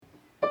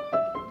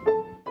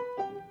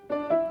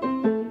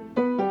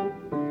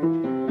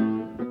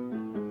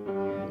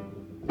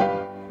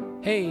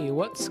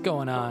what's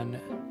going on?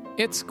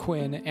 It's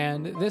Quinn,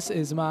 and this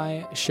is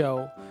my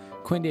show.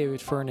 Quinn David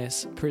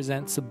Furness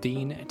presents the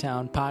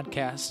Beantown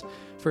Podcast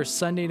for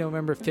Sunday,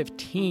 November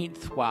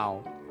 15th.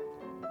 Wow.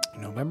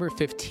 November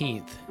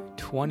 15th,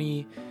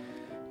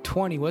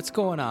 2020. What's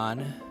going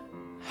on?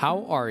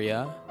 How are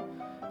ya?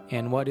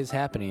 And what is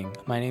happening?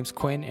 My name's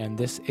Quinn, and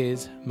this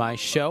is my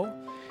show.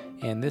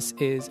 And this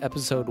is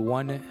episode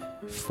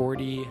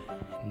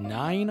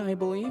 149, I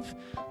believe.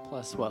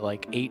 Plus,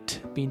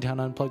 8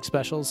 Beantown Unplugged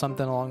specials,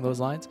 something along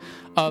those lines,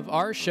 of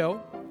our show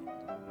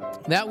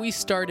that we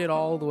started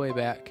all the way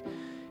back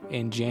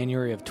in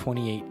January of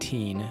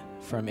 2018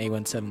 from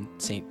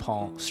A17 St.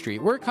 Paul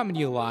Street. We're coming to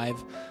you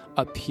live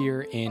up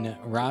here in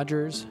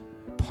Rogers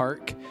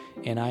Park,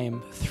 and I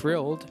am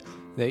thrilled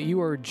that you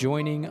are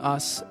joining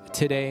us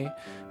today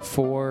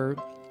for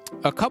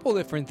a couple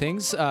different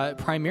things.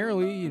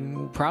 Primarily,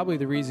 and probably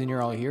the reason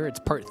you're all here, it's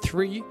part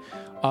 3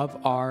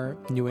 of our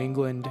New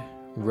England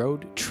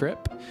road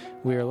trip.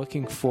 We are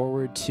looking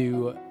forward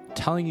to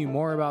telling you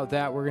more about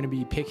that. We're going to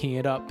be picking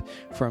it up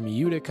from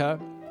Utica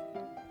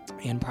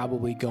and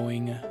probably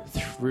going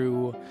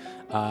through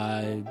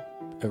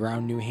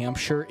around New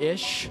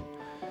Hampshire-ish.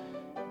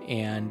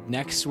 And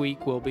next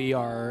week will be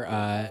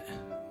our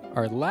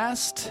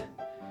last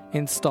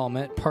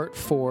installment, part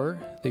 4,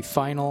 the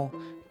final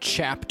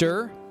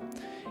chapter.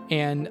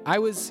 And I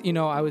was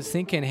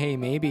thinking, hey,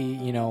 maybe,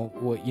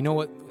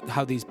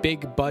 how these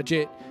big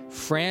budget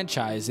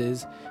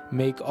franchises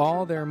make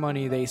all their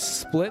money. They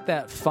split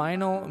that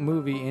final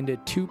movie into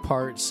 2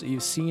 parts.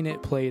 You've seen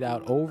it played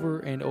out over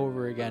and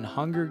over again.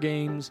 Hunger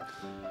Games,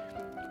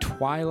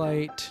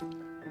 Twilight,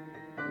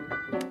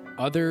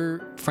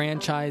 other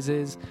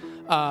franchises.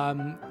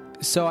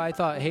 So I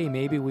thought, hey,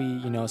 maybe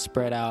we,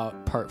 spread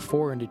out part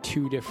 4 into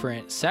 2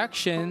 different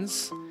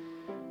sections.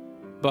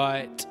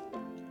 But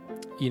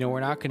we're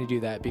not going to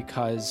do that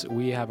because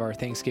we have our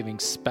Thanksgiving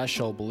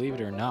special, believe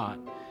it or not,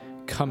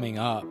 coming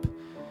up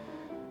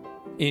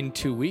in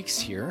 2 weeks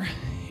here.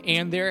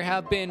 And there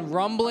have been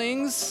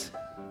rumblings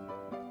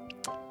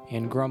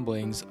and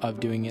grumblings of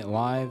doing it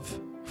live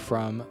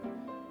from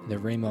the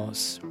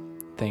Ramos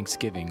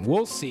Thanksgiving.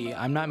 We'll see.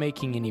 I'm not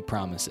making any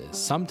promises.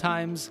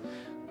 Sometimes,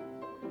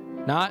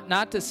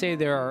 not to say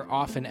there are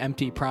often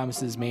empty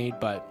promises made,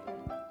 but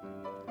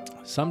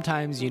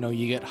sometimes,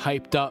 you get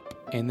hyped up,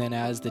 and then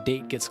as the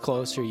date gets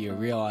closer, you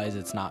realize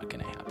it's not going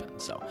to happen.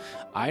 So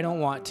I don't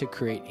want to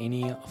create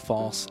any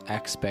false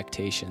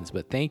expectations,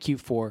 but thank you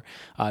for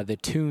the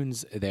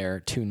tunes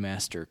there, Tune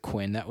Master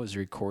Quinn. That was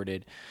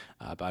recorded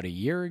about a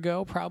year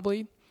ago,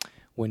 probably,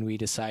 when we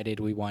decided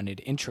we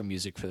wanted intro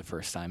music for the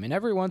first time. And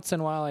every once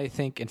in a while, I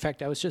think, in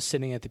fact, I was just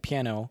sitting at the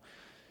piano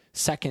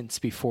seconds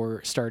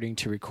before starting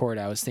to record.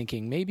 I was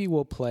thinking maybe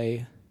we'll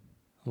play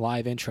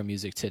live intro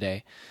music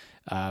today.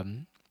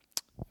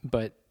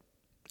 But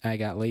I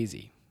got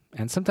lazy.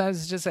 And sometimes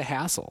it's just a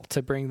hassle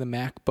to bring the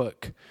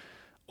MacBook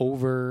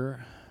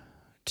over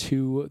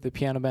to the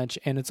piano bench.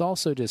 And it's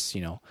also just,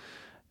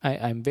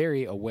 I'm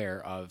very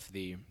aware of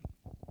the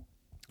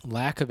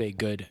lack of a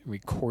good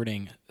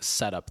recording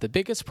setup. The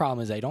biggest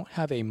problem is I don't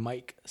have a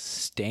mic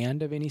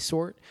stand of any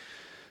sort.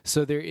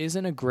 So there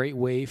isn't a great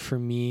way for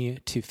me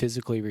to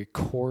physically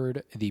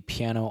record the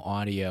piano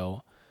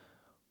audio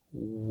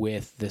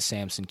with the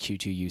Samson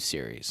Q2U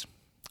series.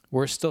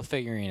 We're still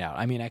figuring it out.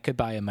 I mean, I could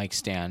buy a mic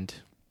stand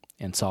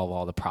and solve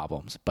all the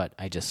problems, but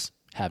I just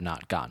have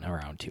not gotten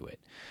around to it.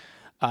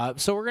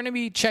 So we're going to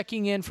be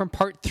checking in from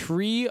part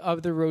 3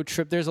 of the road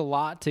trip. There's a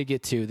lot to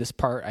get to. This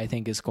part, I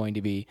think, is going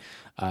to be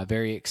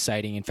very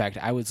exciting. In fact,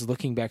 I was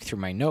looking back through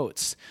my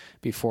notes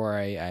before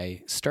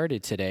I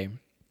started today,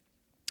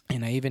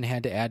 and I even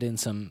had to add in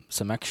some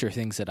extra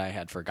things that I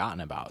had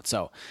forgotten about.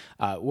 So,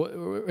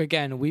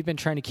 again, we've been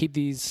trying to keep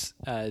these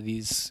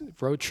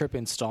road trip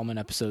installment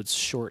episodes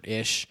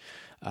short-ish,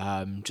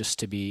 just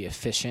to be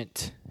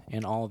efficient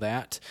and all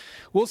that.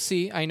 We'll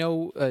see. I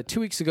know 2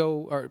 weeks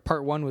ago, our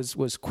part 1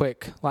 was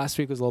quick. Last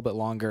week was a little bit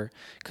longer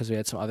because we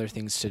had some other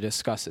things to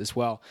discuss as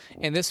well.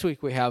 And this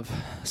week we have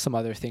some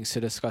other things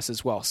to discuss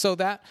as well. So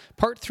that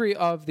part 3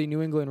 of the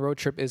New England road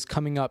trip is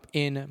coming up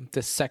in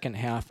the second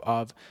half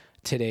of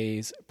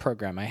today's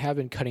program. I have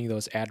been cutting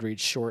those ad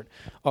reads short,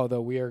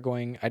 although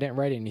I didn't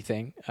write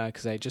anything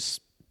because I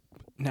just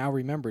now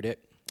remembered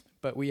it,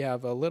 but we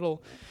have a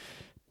little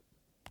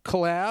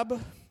collab,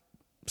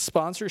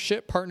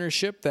 sponsorship,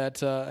 partnership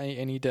that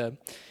I need to,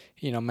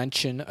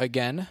 mention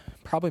again.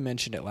 Probably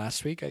mentioned it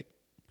last week. A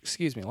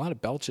lot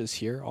of belches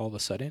here all of a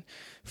sudden.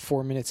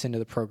 4 minutes into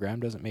the program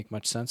doesn't make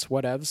much sense.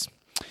 Whatevs.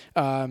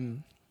 I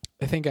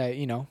think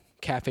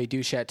Cafe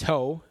du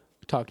Chateau,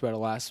 talked about it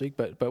last week,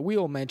 but we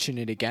will mention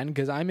it again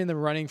because I'm in the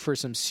running for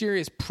some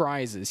serious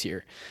prizes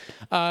here.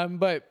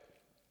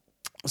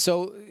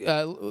 So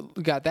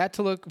we got that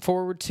to look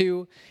forward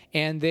to,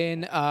 and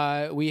then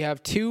we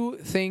have 2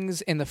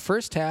 things in the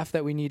first half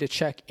that we need to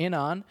check in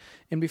on.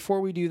 And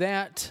before we do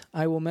that,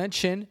 I will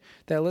mention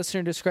that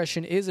listener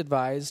discretion is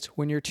advised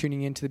when you're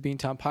tuning into the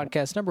Beantown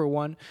Podcast. Number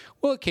 1,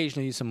 we'll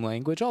occasionally use some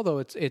language, although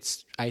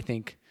it's I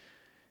think,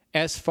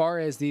 as far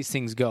as these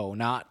things go,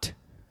 not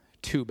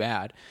too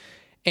bad.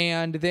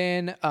 And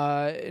then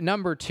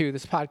number 2,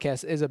 this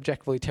podcast is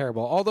objectively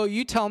terrible. Although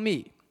you tell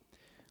me,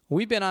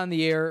 we've been on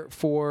the air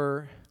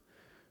for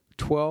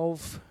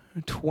 12,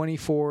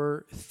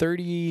 24,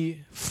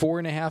 34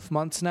 and a half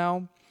months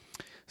now.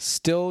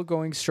 Still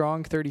going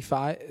strong,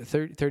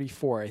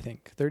 34, I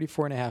think.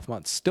 34 and a half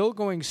months. Still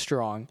going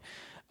strong.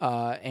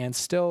 And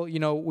still,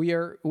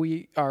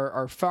 we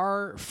are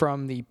far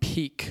from the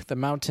peak, the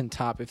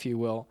mountaintop, if you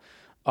will,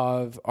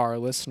 of our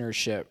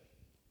listenership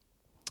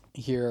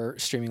here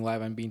streaming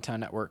live on Beantown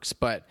Networks.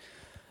 But,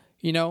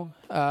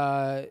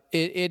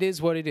 it is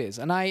what it is.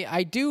 And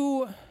I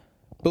do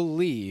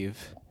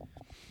believe,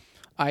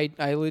 I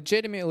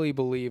legitimately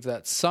believe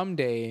that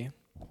someday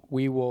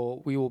we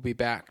will be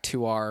back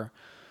to our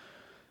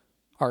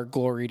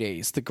glory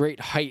days, the great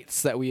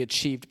heights that we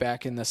achieved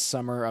back in the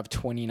summer of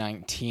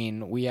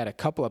 2019. We had a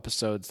couple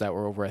episodes that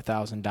were over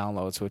 1,000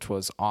 downloads, which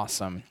was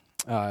awesome.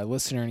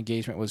 Listener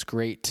engagement was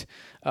great.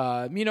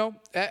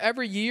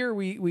 Every year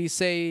we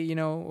say,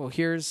 well,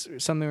 here's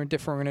something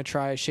different we're going to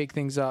try, shake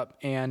things up.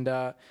 And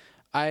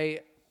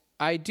I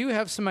do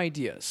have some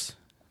ideas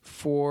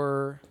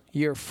for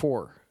year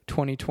 4,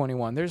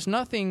 2021. There's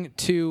nothing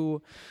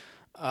too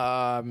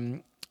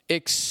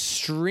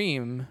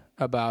extreme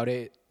about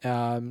it.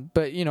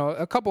 But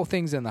a couple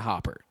things in the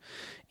hopper,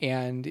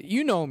 and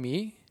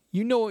me,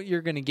 what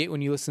you're going to get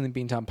when you listen to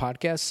the Beantown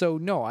podcast. So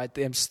no,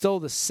 I'm still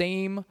the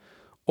same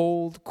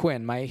old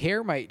Quinn. My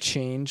hair might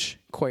change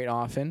quite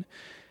often,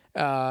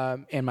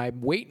 and my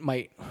weight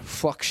might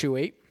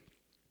fluctuate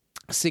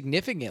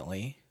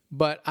significantly,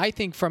 but I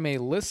think from a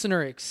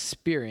listener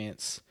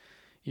experience,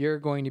 you're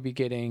going to be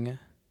getting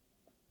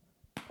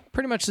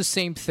pretty much the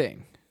same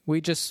thing. We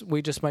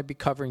just might be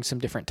covering some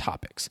different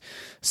topics.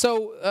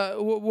 So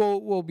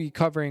we'll be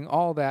covering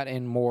all that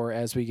and more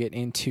as we get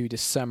into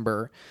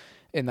December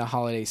in the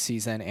holiday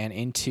season and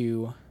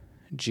into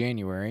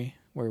January,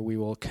 where we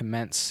will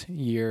commence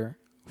year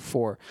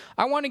 4.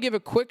 I want to give a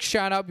quick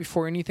shout out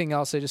before anything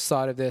else. I just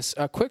thought of this.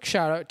 A quick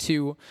shout out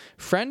to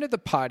friend of the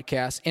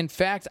podcast. In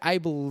fact, I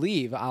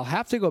believe, I'll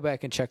have to go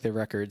back and check the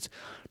records.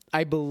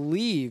 I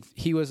believe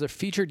he was a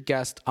featured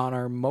guest on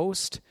our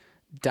most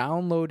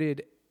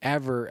downloaded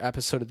ever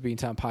episode of the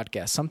Beantown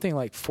podcast, something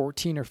like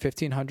 14 or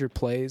 1,500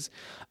 plays.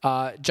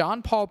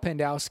 John Paul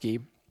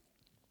Pandowski,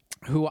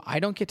 who I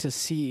don't get to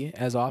see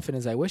as often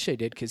as I wish I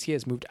did because he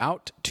has moved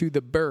out to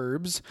the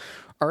burbs,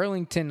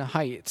 Arlington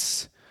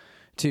Heights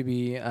to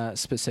be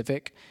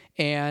specific.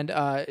 And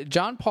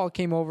John Paul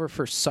came over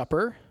for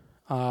supper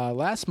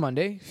last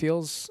Monday.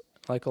 Feels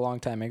like a long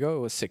time ago.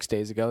 It was 6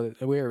 days ago.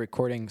 We are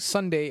recording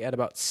Sunday at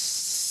about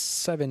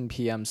 7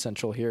 p.m.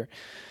 Central here.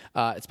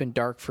 It's been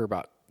dark for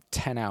about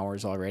 10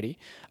 hours already.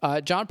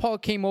 John Paul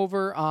came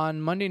over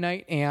on Monday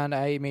night, and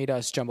I made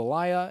us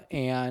jambalaya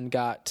and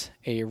got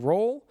a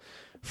roll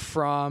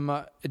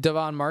from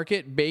Devon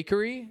Market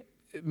Bakery.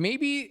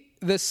 Maybe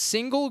the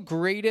single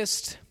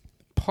greatest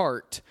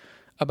part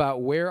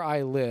about where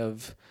I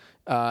live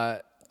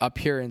up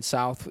here in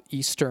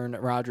southeastern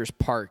Rogers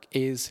Park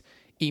is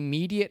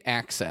immediate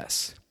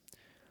access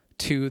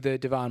to the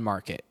Devon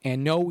Market.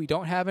 And no, we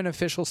don't have an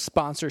official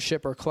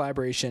sponsorship or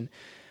collaboration.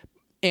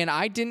 And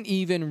I didn't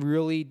even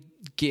really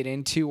get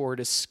into or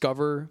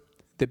discover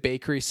the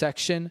bakery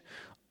section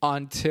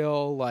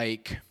until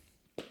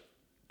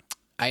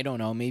I don't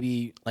know,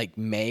 maybe like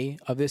May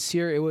of this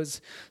year. It was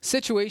a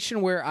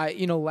situation where I've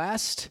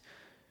lived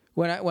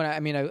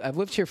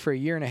here for a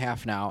year and a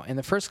half now. And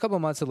the first couple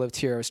of months I lived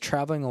here, I was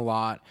traveling a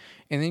lot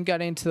and then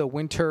got into the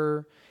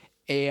winter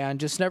and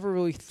just never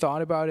really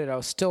thought about it. I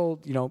was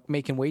still,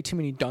 making way too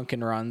many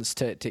Dunkin' runs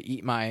to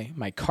eat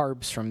my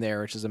carbs from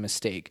there, which is a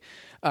mistake.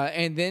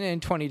 And then in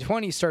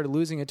 2020, started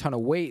losing a ton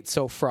of weight.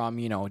 So from,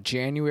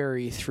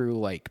 January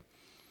through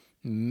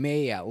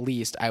May at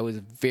least, I was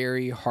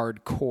very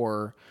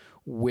hardcore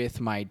with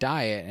my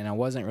diet and I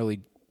wasn't really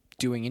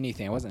doing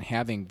anything. I wasn't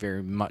having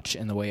very much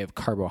in the way of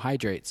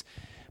carbohydrates.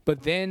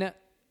 But then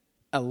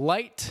a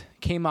light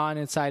came on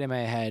inside of my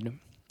head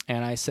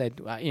and I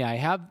said, I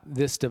have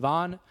this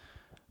Devon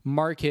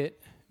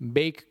Market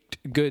baked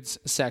goods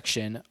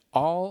section,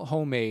 all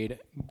homemade,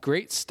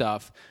 great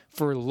stuff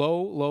for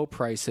low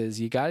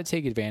prices. You got to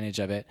take advantage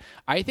of it.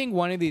 I think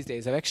one of these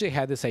days, I've actually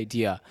had this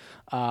idea.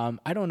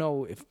 I don't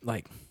know if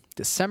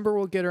December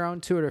we'll get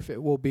around to it, or if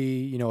it will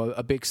be,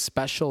 a big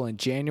special in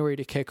January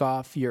to kick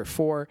off year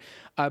 4.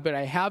 But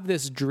I have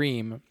this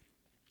dream,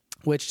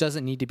 which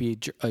doesn't need to be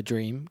a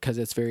dream because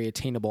it's very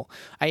attainable.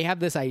 I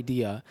have this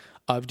idea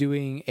of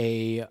doing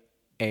a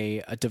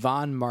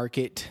Devon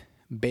Market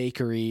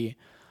bakery,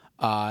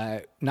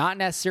 not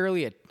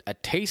necessarily a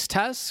taste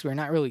test. We're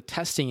not really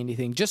testing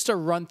anything, just a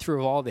run through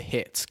of all the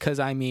hits. Because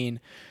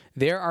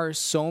there are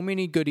so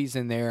many goodies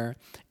in there,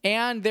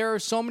 and there are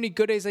so many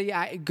goodies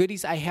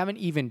I haven't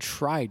even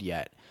tried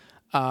yet.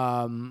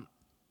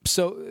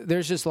 So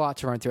there's just a lot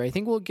to run through. I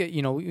think we'll get,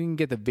 we can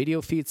get the video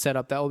feed set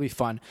up. That will be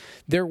fun.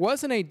 There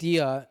was an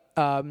idea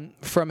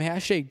from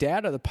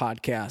 #Dad of the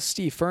podcast,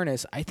 Steve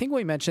Furness. I think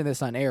we mentioned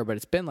this on air, but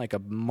it's been like a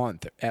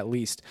month at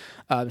least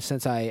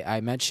since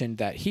I mentioned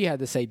that he had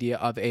this idea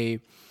of a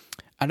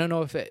I don't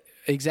know if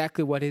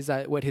exactly what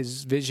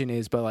his vision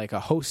is, but like a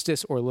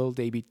Hostess or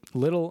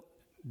Little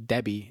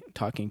Debbie,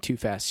 talking too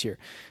fast here,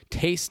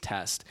 taste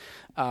test.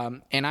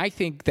 And I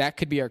think that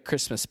could be our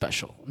Christmas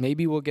special.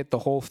 Maybe we'll get the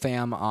whole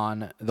fam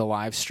on the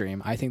live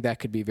stream. I think that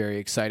could be very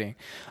exciting.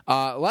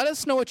 Let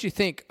us know what you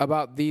think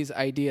about these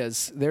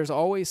ideas. There's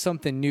always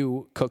something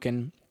new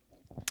cooking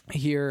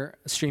here,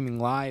 streaming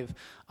live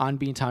on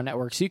Beantown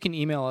Network. So you can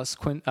email us,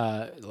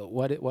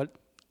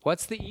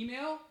 what's the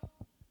email?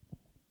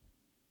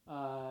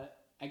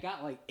 I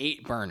got like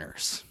 8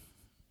 burners.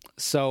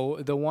 So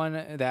the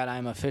one that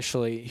I'm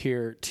officially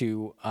here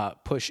to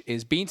push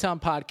is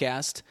Beantown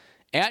Podcast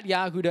at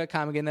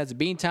yahoo.com. Again, that's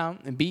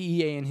Beantown,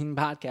 BEAN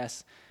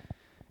podcast.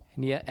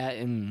 And yeah,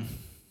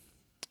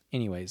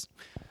 anyways.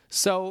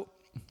 So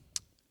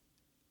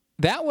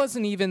that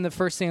wasn't even the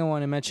first thing I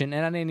want to mention,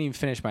 and I didn't even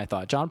finish my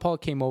thought. John Paul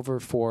came over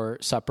for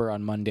supper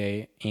on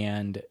Monday,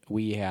 and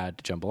we had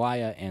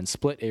jambalaya and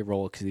split a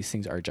roll because these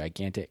things are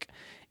gigantic.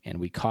 And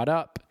we caught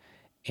up,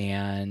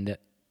 and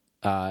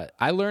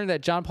I learned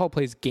that John Paul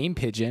plays Game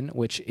Pigeon,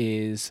 which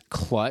is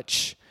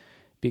clutch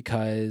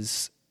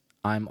because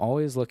I'm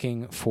always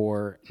looking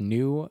for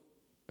new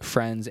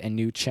friends and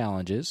new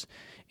challenges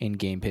in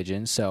Game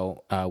Pigeon.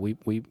 So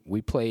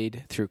we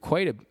played through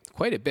quite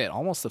a bit,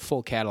 almost the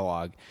full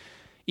catalog.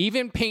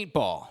 Even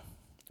paintball,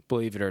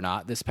 believe it or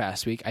not, this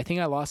past week. I think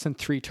I lost in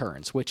 3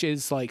 turns, which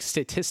is like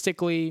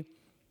statistically,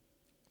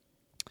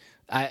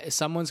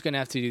 someone's going to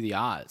have to do the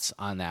odds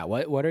on that.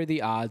 What are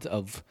the odds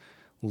of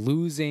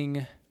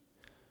losing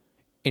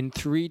in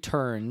 3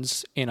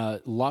 turns in a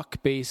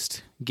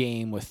luck-based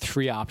game with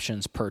 3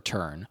 options per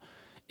turn?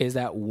 Is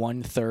that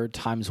 1/3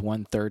 times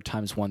 1/3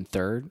 times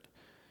 1/3?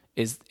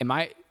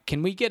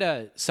 Can we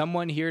get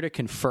someone here to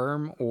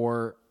confirm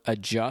or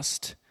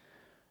adjust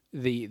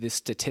the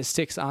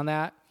statistics on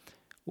that?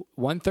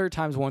 1/3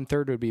 times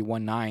 1/3 would be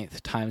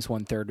 1/9 times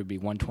 1/3 would be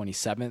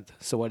 1/27th.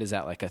 So what is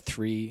that, like a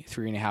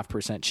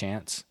 3.5%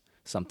 chance,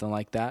 something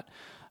like that?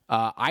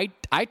 I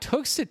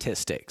took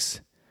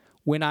statistics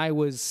when I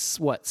was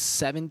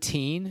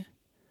 17.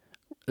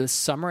 The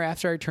summer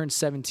after I turned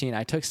 17,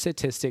 I took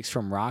statistics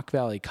from Rock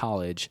Valley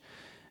College,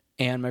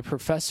 and my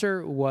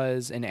professor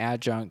was an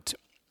adjunct,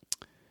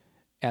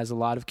 as a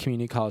lot of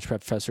community college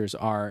professors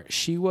are.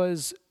 She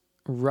was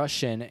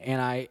Russian,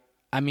 and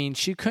I mean,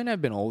 she couldn't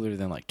have been older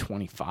than like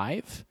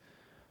 25.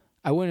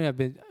 I wouldn't have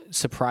been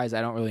surprised.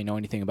 I don't really know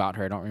anything about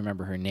her. I don't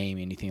remember her name,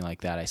 anything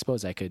like that. I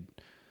suppose I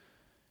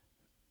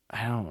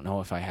don't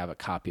know if I have a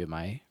copy of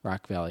my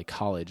Rock Valley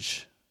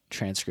College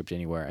transcript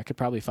anywhere. I could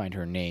probably find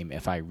her name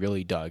if I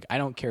really dug. I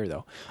don't care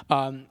though,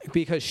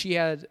 because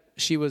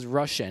she was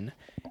Russian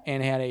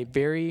and had a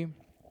very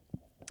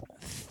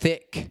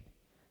thick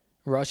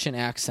Russian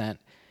accent,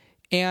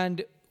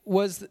 and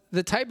was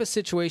the type of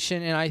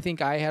situation, and I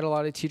think I had a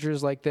lot of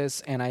teachers like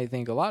this, and I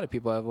think a lot of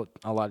people have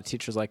a lot of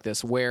teachers like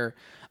this, where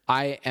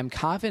I am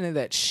confident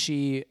that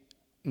she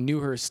knew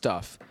her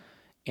stuff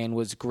and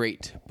was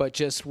great, but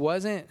just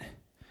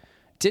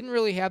didn't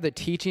really have the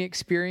teaching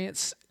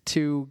experience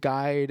to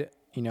guide,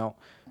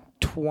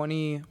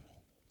 20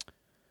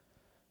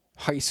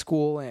 high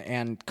school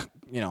and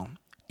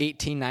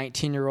 18,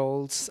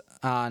 19-year-olds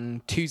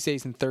on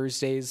Tuesdays and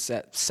Thursdays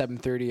at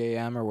 7:30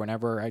 a.m. or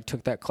whenever I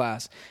took that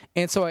class.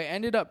 And so I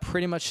ended up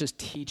pretty much just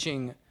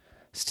teaching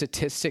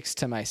statistics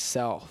to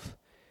myself.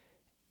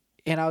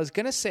 And I was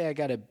going to say I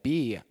got a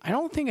B. I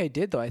don't think I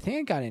did, though. I think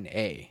I got an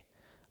A.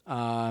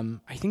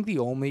 I think the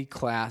only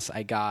class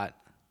I got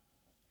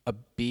a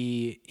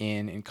B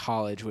in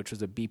college, which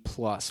was a B+,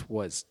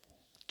 was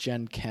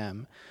Gen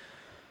Chem.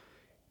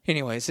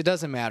 Anyways, it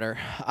doesn't matter.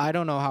 I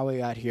don't know how we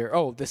got here.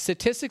 Oh, the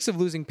statistics of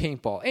losing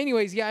paintball.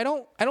 Anyways, yeah, I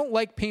don't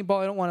like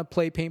paintball. I don't want to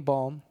play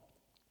paintball.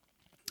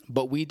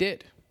 But we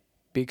did,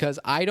 because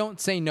I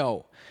don't say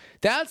no.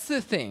 That's the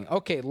thing.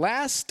 Okay,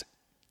 last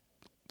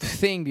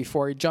thing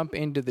before I jump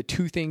into the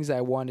 2 things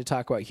I wanted to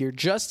talk about here,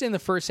 just in the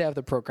first half of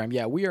the program.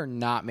 Yeah, we are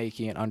not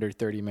making it under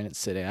 30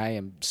 minutes today. I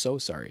am so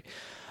sorry.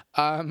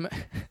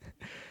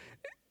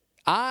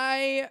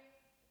 I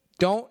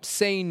don't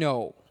say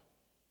no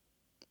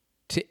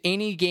to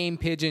any Game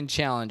Pigeon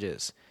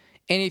challenges.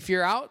 And if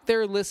you're out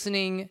there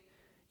listening,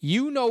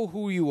 you know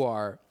who you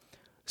are.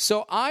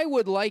 So I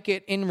would like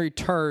it in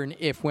return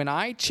if, when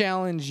I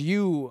challenge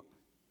you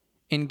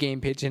in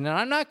Game Pigeon, and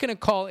I'm not going to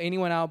call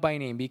anyone out by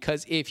name,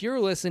 because if you're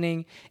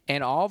listening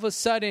and all of a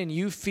sudden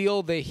you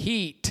feel the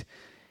heat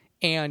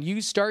and you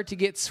start to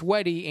get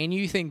sweaty and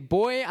you think,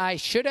 boy, I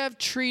should have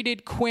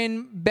treated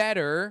Quinn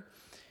better,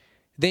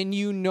 then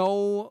you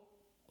know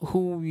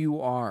who you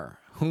are.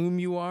 Whom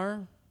you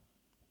are?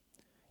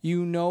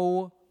 You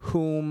know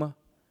whom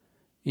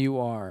you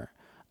are.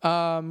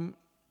 I'm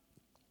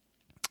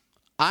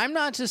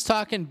not just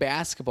talking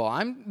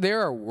basketball.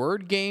 There are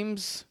word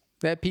games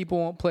that people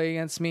won't play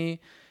against me.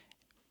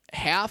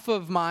 Half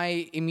of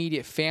my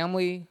immediate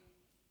family,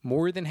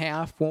 more than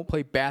half, won't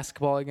play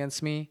basketball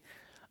against me.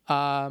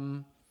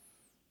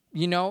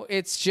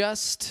 It's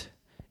just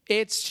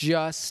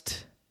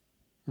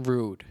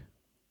rude.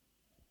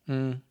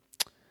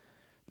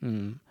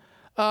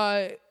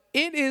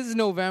 it is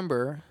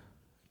November.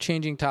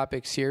 Changing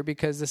topics here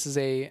because this is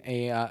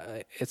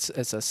it's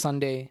a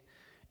Sunday.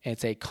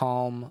 It's a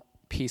calm,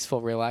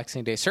 peaceful,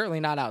 relaxing day. Certainly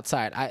not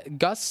outside.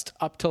 Gust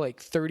up to like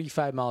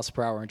 35 miles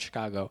per hour in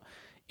Chicago.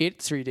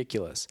 It's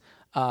ridiculous.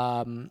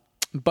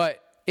 But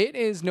it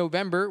is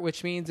November,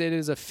 which means it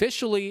is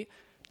officially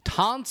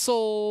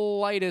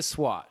Tonsillitis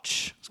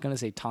Watch. I was going to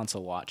say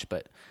tonsil watch,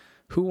 but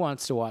who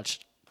wants to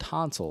watch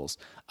tonsils?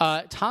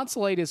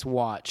 Tonsillitis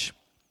Watch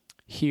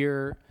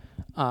here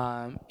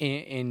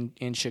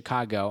in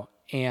Chicago.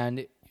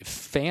 And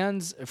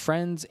fans,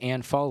 friends,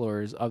 and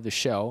followers of the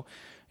show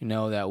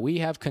know that we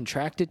have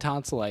contracted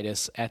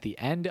tonsillitis at the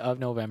end of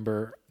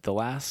November, the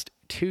last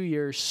 2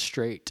 years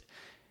straight.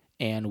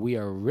 And we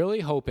are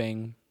really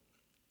hoping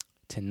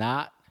to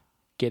not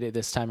get it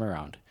this time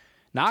around.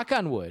 Knock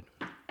on wood.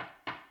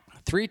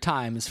 3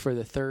 times for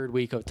the 3rd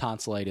week of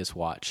Tonsillitis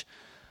Watch.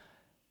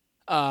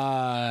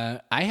 I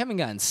haven't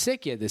gotten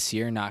sick yet this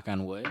year, knock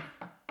on wood.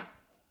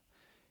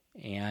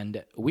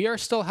 And we are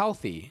still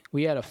healthy.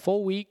 We had a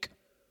full week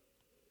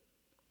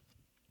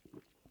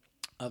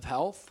of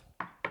health.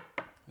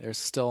 There's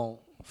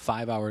still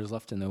 5 hours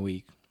left in the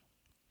week.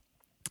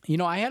 You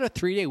know, I had a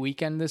 3-day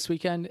weekend this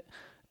weekend,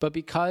 but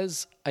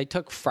because I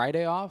took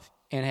Friday off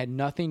and had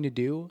nothing to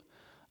do,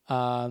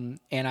 and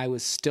I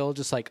was still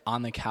just like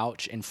on the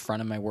couch in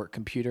front of my work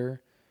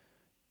computer,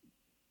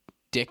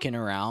 dicking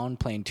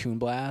around, playing Toon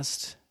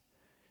Blast,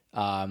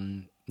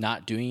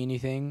 not doing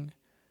anything,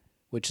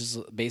 which is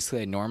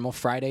basically a normal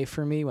Friday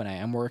for me when I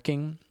am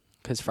working,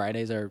 because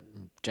Fridays are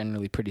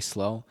generally pretty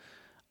slow.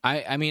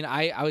 I mean,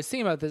 I was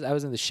thinking about this. I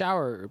was in the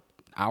shower an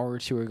hour or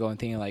two ago and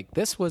thinking, like,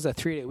 this was a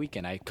 3-day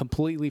weekend. I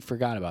completely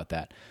forgot about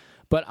that.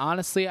 But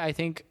honestly, I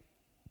think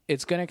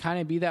it's going to kind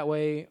of be that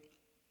way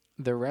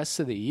the rest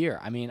of the year.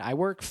 I mean, I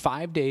work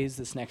 5 days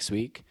this next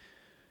week,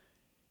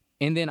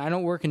 and then I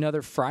don't work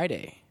another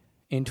Friday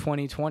in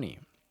 2020.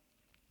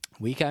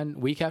 Week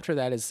after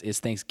that is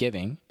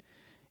Thanksgiving,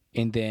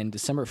 and then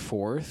December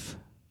 4th,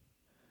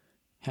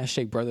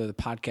 hashtag brother of the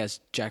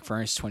podcast, Jack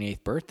Furnace's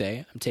 28th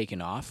birthday, I'm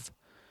taking off.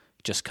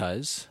 Just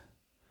because.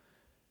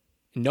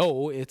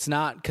 No, it's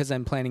not because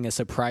I'm planning a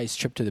surprise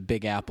trip to the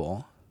Big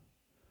Apple.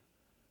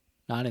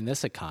 Not in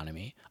this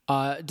economy.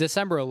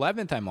 December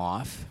 11th, I'm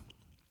off.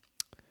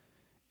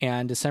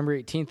 And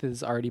December 18th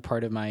is already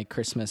part of my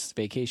Christmas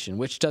vacation,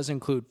 which does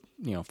include,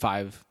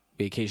 5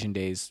 vacation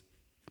days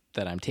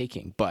that I'm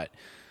taking. But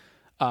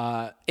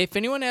if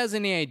anyone has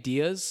any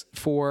ideas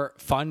for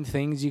fun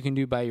things you can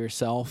do by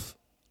yourself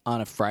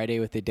on a Friday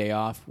with the day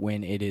off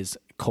when it is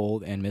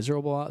cold and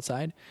miserable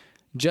outside,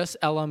 just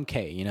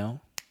LMK,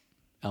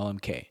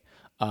 LMK.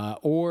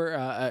 Or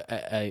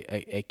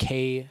a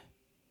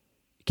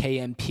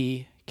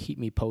KMP, keep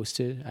me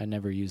posted. I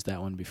never used that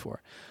one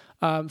before.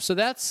 So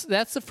that's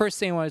the first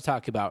thing I want to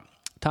talk about,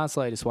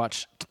 Tonsillitis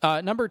Watch.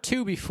 Number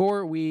 2,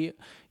 before we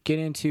get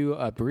into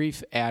a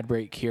brief ad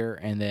break here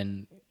and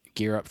then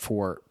gear up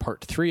for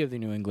part 3 of the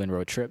New England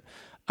road trip.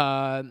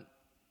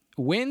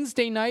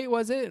 Wednesday night,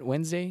 was it?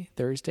 Wednesday?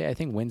 Thursday? I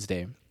think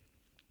Wednesday.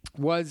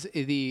 Was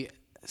the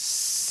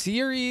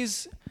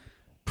series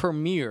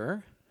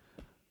premiere,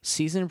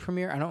 season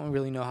premiere. I don't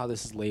really know how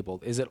this is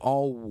labeled. Is it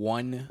all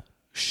one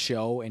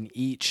show and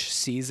each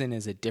season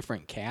is a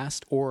different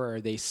cast, or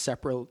are they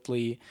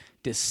separately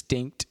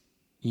distinct,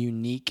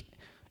 unique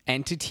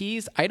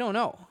entities? I don't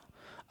know.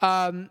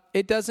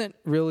 It doesn't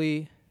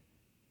really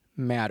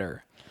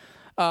matter.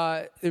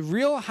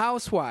 Real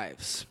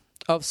Housewives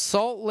of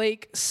Salt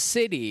Lake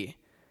City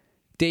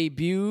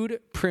debuted,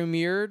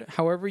 premiered,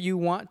 however you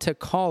want to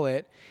call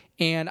it.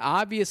 And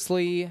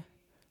obviously,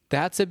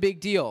 that's a big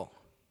deal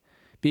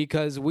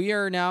because we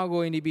are now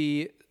going to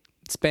be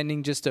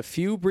spending just a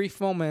few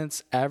brief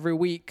moments every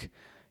week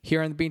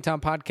here on the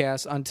Beantown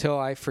Podcast until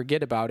I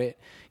forget about it,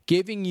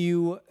 giving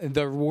you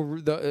that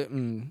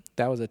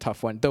was a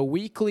tough one, the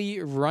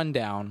weekly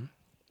rundown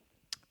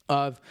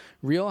of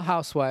Real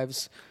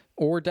Housewives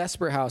or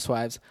Desperate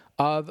Housewives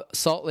of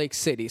Salt Lake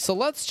City. So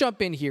let's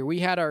jump in here. We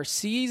had our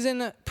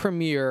season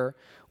premiere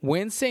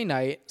Wednesday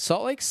night,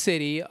 Salt Lake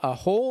City, a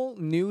whole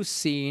new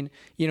scene.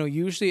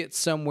 Usually it's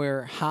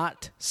somewhere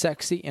hot,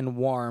 sexy, and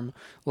warm,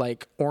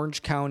 like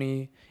Orange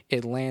County,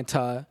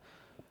 Atlanta,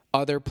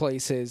 other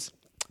places.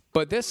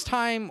 But this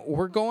time,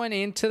 we're going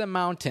into the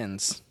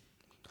mountains.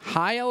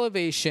 High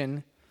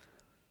elevation,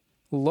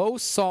 low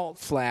salt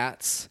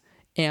flats,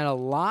 and a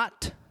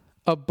lot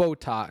of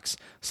Botox.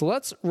 So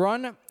let's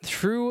run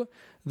through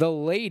the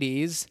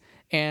ladies.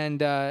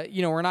 And,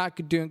 we're not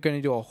going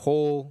to do a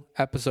whole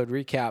episode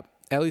recap,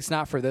 at least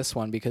not for this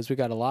one, because we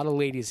got a lot of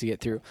ladies to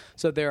get through.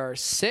 So there are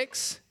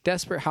 6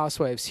 Desperate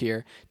Housewives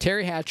here.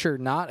 Terry Hatcher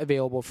not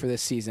available for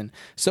this season.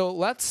 So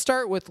let's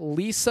start with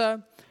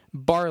Lisa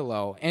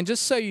Barlow. And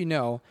just so you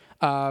know,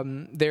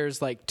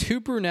 there's like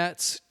 2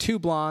 brunettes, 2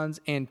 blondes,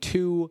 and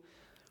 2...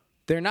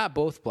 They're not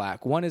both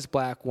black. One is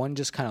black. One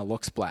just kind of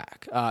looks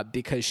black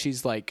because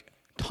she's like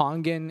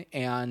Tongan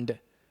and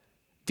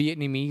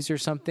Vietnamese or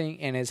something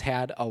and has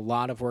had a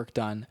lot of work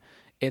done.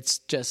 It's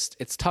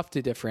tough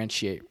to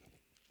differentiate.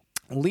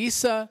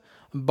 Lisa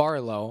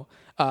Barlow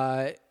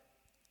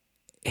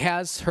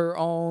has her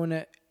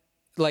own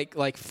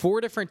like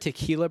 4 different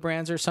tequila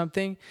brands or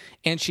something,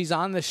 and she's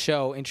on the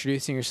show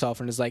introducing herself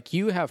and is like,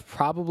 you have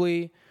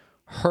probably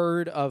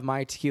heard of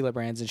my tequila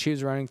brands, and she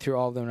was running through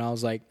all of them, and I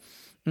was like,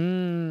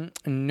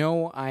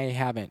 no, I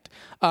haven't.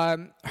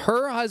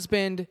 Her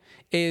husband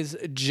is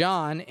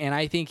John, and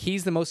I think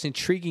he's the most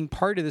intriguing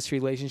part of this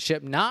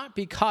relationship, not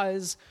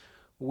because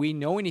we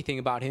know anything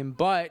about him,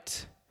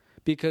 but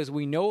because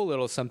we know a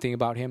little something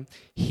about him.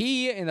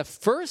 He, in the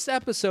first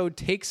episode,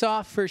 takes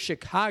off for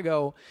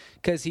Chicago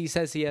because he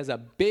says he has a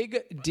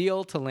big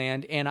deal to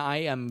land, and I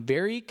am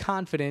very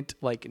confident,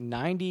 like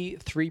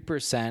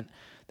 93%,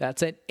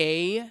 that's an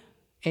A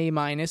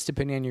minus,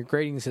 depending on your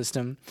grading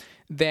system,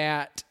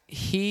 that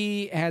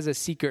he has a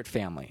secret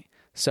family.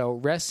 So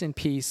rest in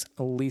peace,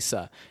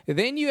 Lisa.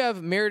 Then you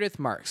have Meredith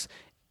Marks.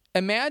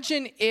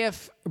 Imagine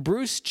if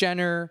Bruce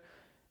Jenner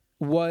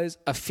was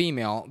a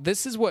female.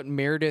 This is what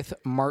Meredith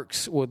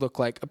Marks would look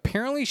like.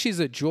 Apparently she's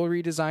a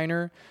jewelry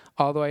designer,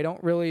 although I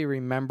don't really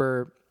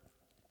remember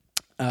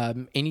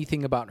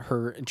anything about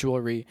her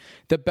jewelry.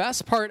 The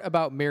best part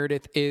about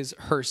Meredith is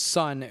her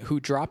son, who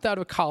dropped out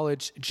of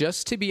college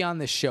just to be on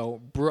the show,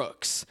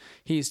 Brooks.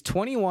 He's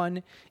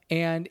 21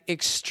 and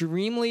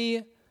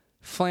extremely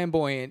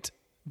flamboyant,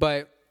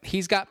 but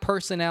he's got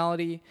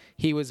personality.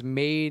 He was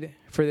made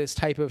for this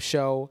type of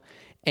show.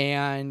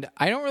 And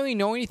I don't really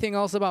know anything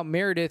else about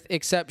Meredith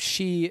except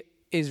she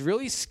is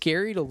really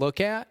scary to look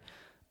at.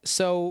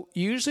 So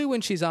usually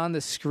when she's on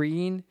the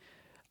screen,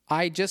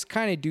 I just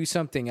kind of do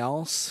something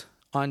else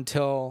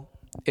until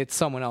it's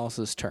someone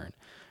else's turn.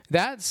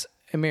 That's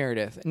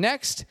Meredith.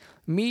 Next,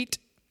 meet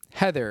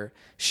Heather.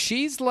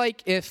 She's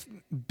like if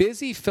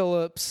Busy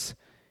Phillips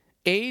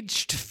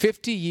aged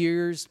 50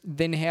 years,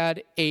 then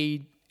had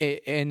an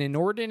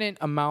inordinate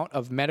amount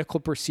of medical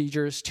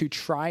procedures to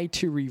try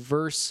to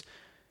reverse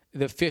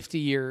the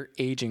 50-year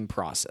aging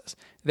process.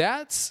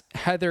 That's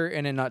Heather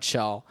in a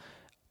nutshell.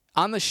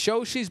 On the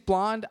show, she's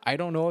blonde. I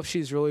don't know if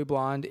she's really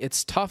blonde.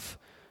 It's tough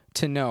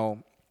to know.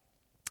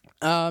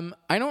 I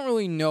don't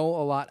really know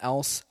a lot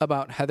else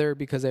about Heather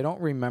because I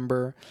don't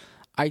remember.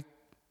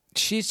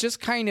 She's just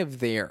kind of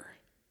there.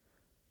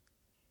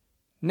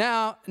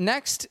 Now,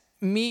 next,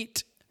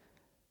 meet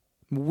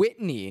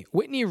Whitney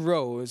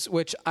Rose,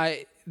 which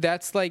I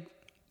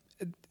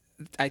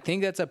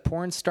think that's a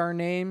porn star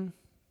name.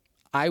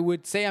 I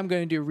would say I'm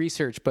going to do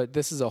research, but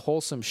this is a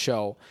wholesome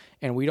show,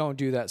 and we don't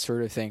do that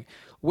sort of thing.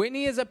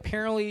 Whitney is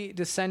apparently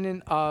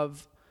descendant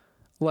of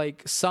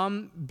like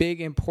some big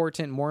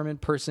important Mormon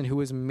person who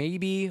was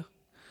maybe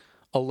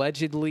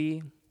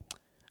allegedly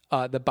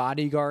the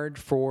bodyguard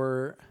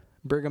for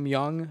Brigham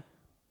Young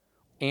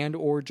and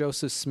or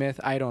Joseph Smith.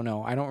 I don't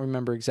know. I don't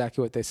remember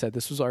exactly what they said.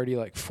 This was already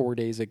like 4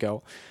 days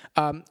ago.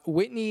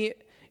 Whitney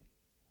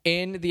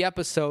in the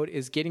episode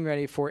is getting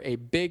ready for a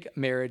big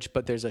marriage,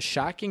 but there's a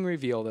shocking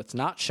reveal that's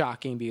not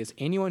shocking because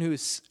anyone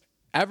who's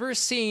ever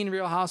seen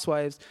Real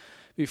Housewives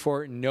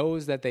before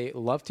knows that they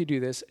love to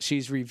do this.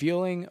 She's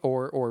revealing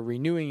or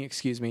renewing,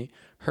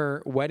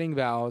 her wedding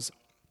vows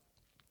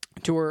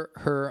to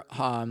her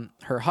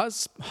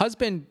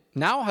husband,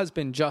 now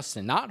husband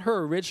Justin, not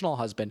her original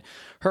husband.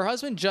 Her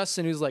husband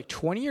Justin, who's like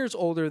 20 years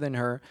older than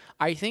her.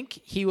 I think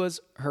he was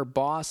her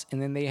boss,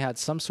 and then they had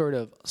some sort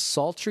of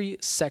sultry,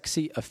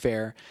 sexy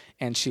affair,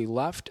 and she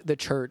left the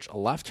church,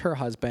 left her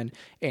husband,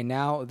 and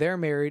now they're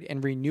married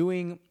and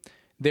renewing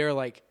their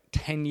like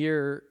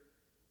 10-year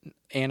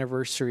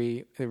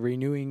anniversary,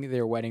 renewing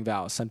their wedding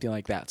vows, something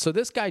like that. So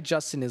this guy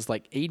Justin is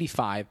like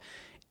 85,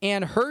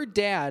 and her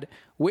dad,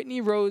 Whitney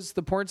Rose,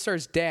 the porn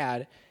star's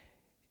dad,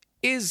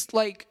 is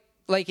like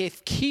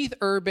if Keith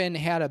Urban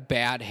had a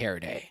bad hair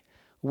day,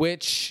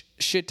 which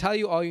should tell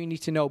you all you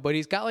need to know. But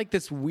he's got like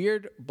this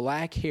weird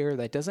black hair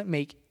that doesn't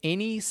make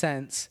any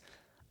sense.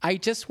 I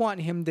just want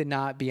him to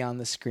not be on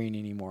the screen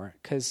anymore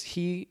because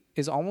he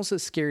is almost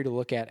as scary to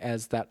look at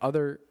as that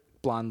other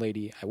blonde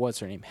lady. What's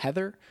her name?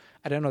 Heather?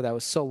 I don't know. That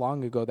was so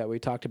long ago that we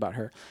talked about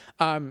her.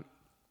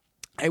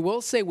 I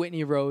will say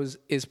Whitney Rose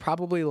is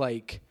probably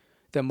like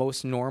the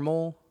most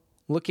normal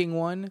looking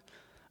one.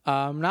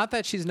 Not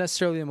that she's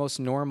necessarily the most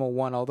normal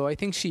one, although I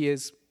think she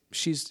is.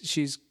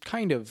 She's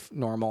kind of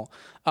normal.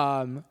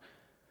 But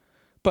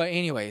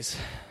anyways,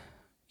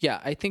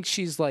 yeah, I think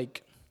she's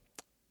like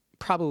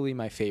probably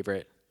my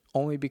favorite,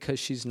 only because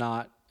she's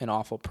not an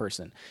awful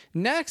person.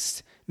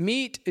 Next,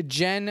 meet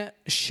Jen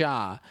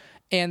Shah.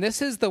 And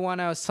this is the one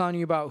I was telling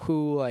you about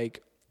who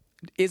like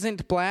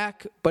isn't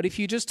black, but if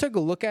you just took a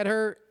look at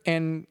her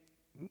and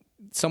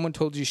someone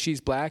told you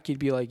she's black, you'd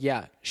be like,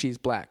 yeah, she's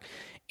black.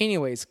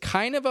 Anyways,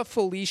 kind of a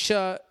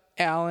Felicia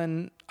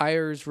Allen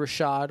Ayers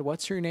Rashad.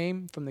 What's her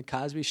name from the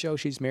Cosby Show?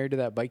 She's married to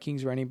that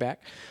Vikings running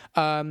back.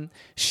 It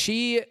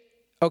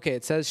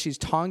says she's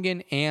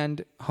Tongan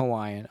and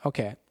Hawaiian.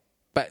 Okay.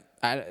 But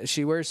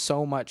she wears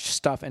so much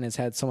stuff and has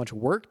had so much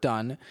work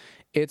done,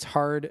 it's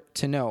hard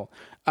to know.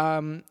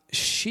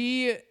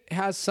 She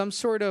has some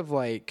sort of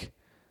like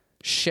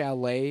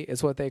chalet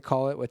is what they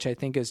call it, which I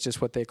think is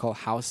just what they call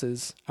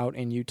houses out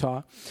in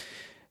Utah.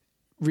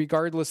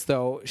 regardless,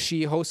 though,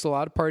 she hosts a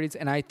lot of parties,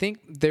 and I think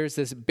there's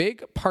this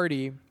big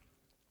party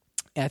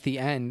at the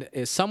end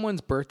is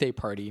someone's birthday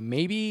party.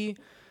 Maybe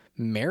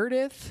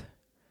Meredith?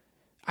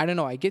 I don't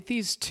know. I get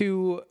these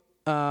two,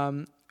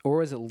 or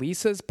was it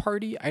Lisa's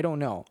party? I don't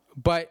know.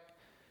 But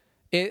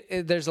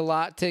there's a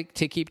lot to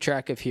keep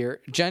track of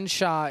here. Jen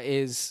Shah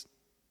is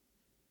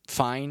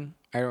fine.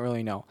 I don't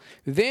really know.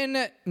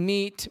 Then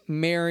meet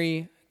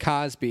Mary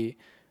Cosby,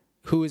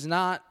 who is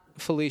not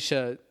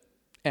Felicia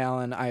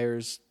Allen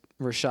Ayers,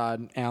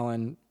 Rashad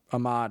Allen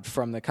Ahmad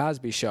from The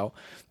Cosby Show.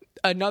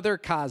 Another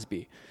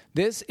Cosby.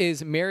 This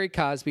is Mary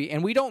Cosby,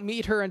 and we don't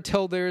meet her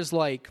until there's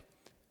like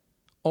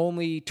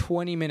only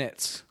 20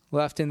 minutes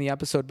left in the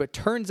episode. But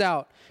turns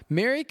out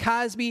Mary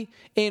Cosby,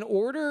 in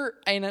order,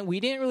 and we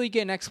didn't really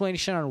get an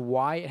explanation on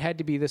why it had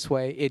to be this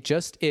way. It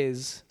just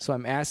is. So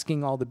I'm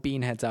asking all the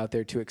beanheads out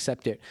there to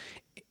accept it.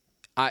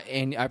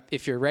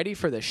 If you're ready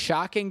for the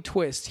shocking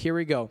twist, here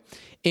we go.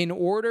 In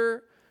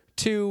order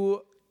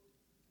to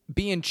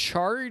be in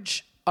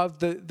charge of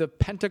the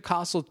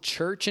Pentecostal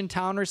church in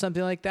town or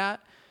something like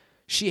that,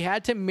 she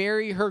had to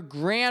marry her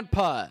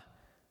grandpa.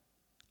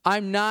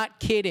 I'm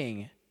not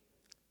kidding.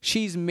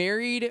 She's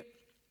married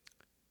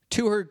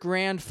to her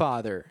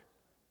grandfather.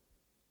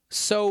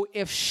 So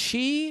if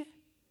she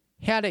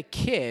had a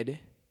kid,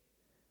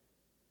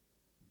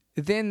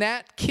 then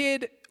that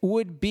kid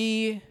would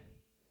be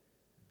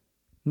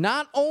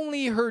not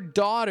only her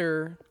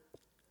daughter,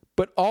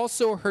 but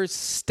also her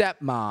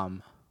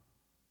stepmom.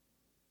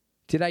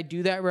 Did I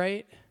do that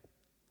right?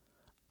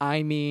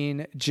 I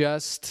mean,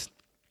 just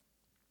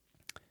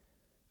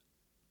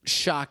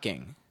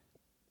shocking.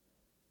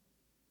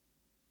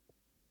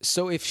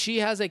 So if she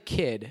has a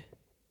kid,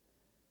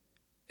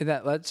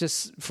 that, let's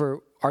just,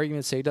 for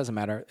argument's sake, it doesn't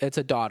matter, it's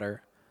a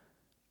daughter.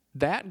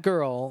 That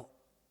girl,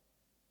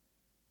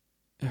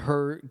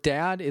 her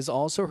dad is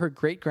also her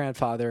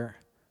great-grandfather.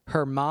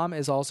 Her mom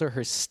is also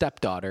her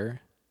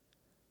stepdaughter.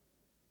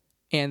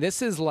 And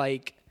this is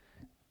like,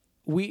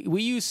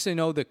 we used to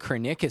know the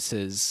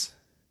Krinickises,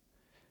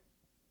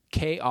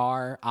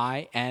 Krinickas,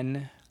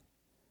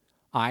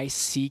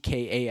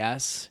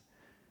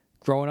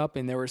 growing up,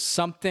 and there was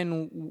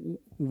something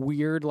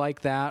weird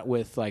like that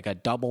with like a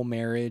double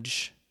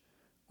marriage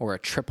or a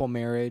triple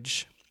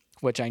marriage,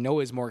 which I know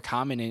is more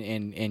common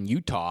in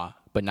Utah,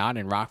 but not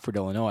in Rockford,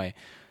 Illinois,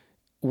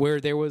 where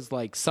there was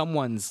like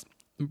someone's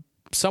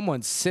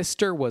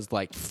sister was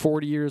like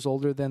 40 years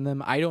older than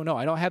them. I don't know.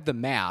 I don't have the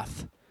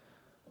math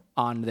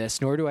on this,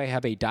 nor do I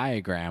have a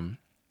diagram.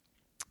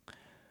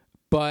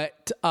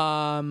 But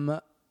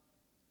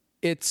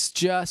it's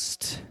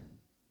just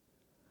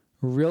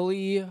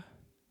really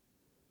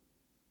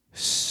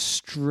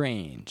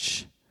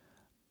strange.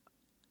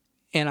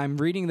 And I'm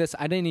reading this.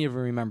 I didn't even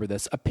remember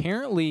this.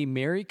 Apparently,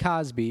 Mary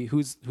Cosby,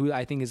 who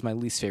I think is my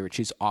least favorite,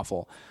 she's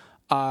awful.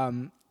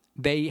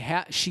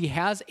 She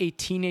has a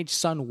teenage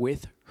son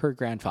with her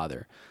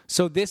grandfather.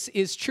 So this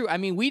is true. I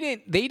mean,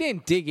 they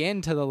didn't dig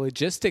into the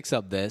logistics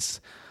of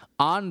this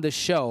on the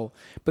show,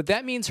 but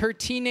that means her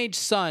teenage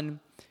son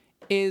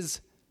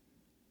is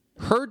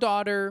her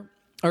daughter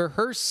or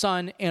her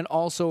son and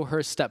also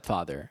her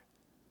stepfather.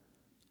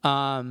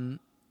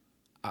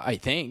 I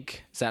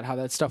think. Is that how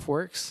that stuff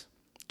works?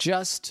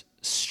 Just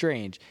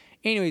strange.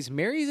 Anyways,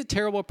 Mary's a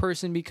terrible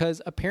person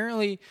because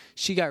apparently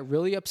she got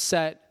really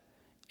upset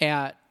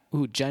at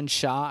Jen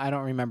Shah. I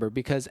don't remember,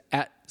 because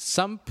at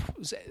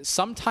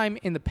sometime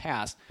in the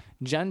past,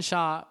 Jen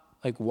Shah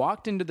like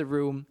walked into the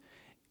room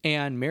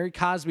and Mary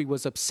Cosby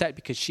was upset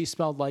because she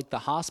smelled like the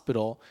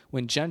hospital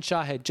when Jen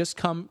Shah had just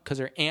come because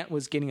her aunt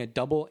was getting a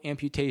double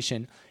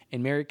amputation,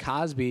 and Mary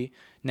Cosby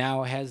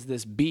now has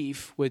this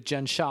beef with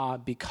Jen Shah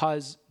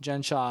because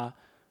Jen Shah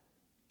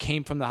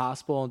came from the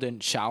hospital and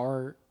didn't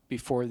shower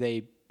before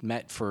they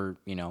met for,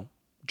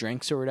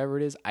 drinks or whatever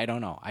it is. I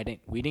don't know.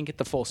 We didn't get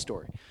the full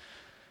story.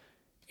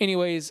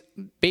 Anyways,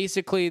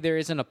 basically there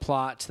isn't a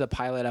plot to the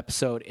pilot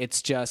episode.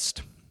 It's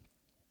just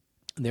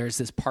there's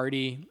this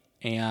party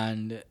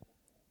and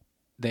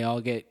they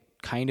all get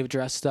kind of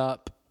dressed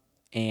up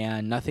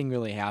and nothing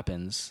really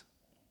happens.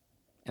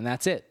 And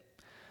that's it.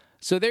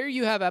 So there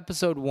you have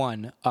episode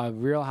 1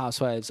 of Real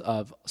Housewives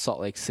of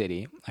Salt Lake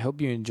City. I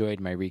hope you enjoyed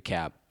my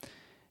recap.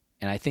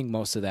 And I think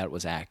most of that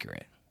was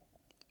accurate.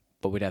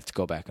 But we'd have to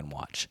go back and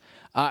watch.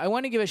 I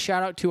want to give a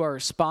shout out to our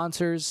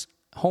sponsors,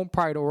 Home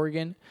Pride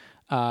Oregon.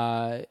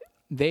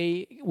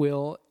 They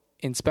will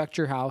inspect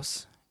your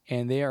house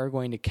and they are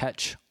going to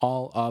catch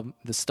all of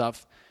the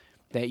stuff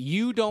that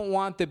you don't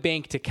want the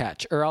bank to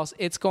catch, or else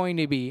it's going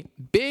to be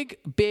big,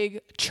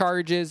 big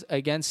charges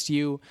against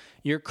you.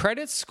 Your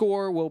credit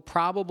score will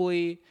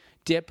probably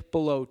dip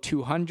below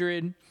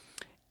 200,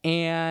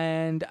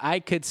 and I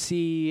could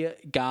see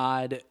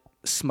God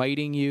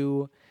smiting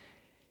you,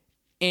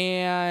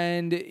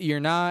 and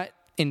you're not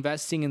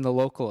investing in the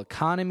local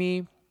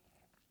economy.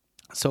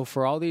 So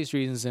for all these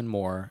reasons and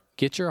more,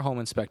 get your home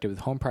inspected with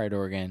Home Pride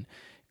Oregon.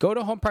 go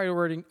to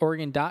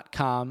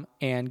homeprideoregon.com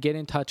and get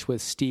in touch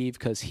with Steve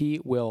because he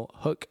will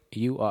hook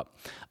you up.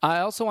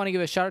 I also want to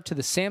give a shout out to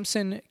the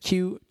Samson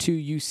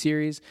Q2U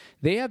series.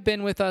 They have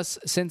been with us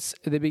since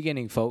the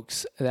beginning,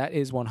 folks. That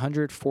is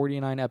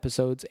 149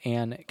 episodes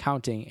and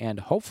counting, and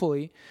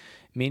hopefully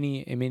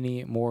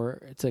many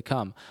more to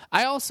come.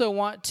 I also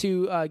want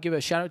to give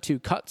a shout out to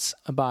Cuts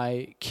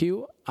by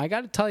Q. I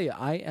got to tell you,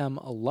 I am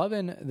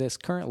loving this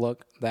current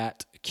look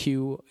that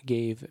Q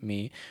gave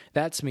me.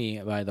 That's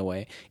me, by the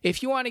way.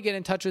 If you want to get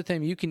in touch with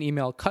him, you can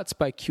email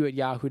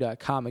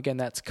cutsbyq@yahoo.com. Again,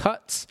 that's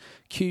cuts,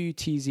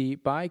 Q-U-T-Z,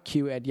 by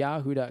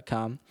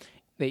Q@yahoo.com.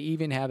 They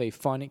even have a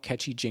fun,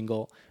 catchy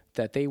jingle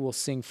that they will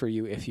sing for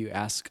you if you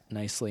ask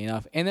nicely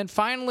enough. And then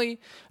finally,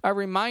 a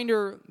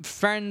reminder,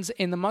 friends,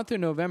 in the month of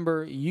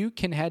November, you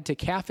can head to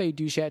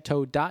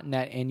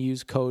cafeduchateau.net and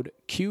use code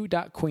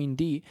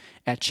Q.QueenD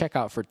at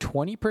checkout for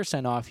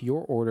 20% off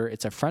your order.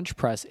 It's a French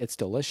press. It's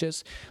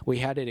delicious. We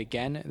had it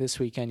again this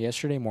weekend,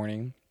 yesterday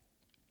morning.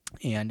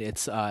 And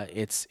it's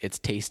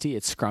tasty,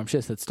 it's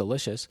scrumptious, it's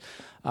delicious.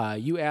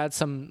 You add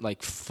some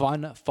like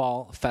fun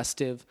fall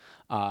festive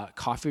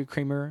coffee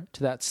creamer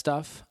to that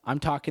stuff. I'm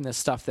talking the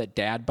stuff that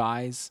Dad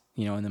buys,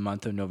 in the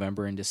month of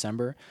November and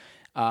December.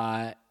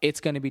 It's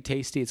going to be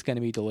tasty. It's going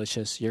to be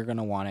delicious. You're going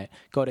to want it.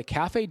 Go to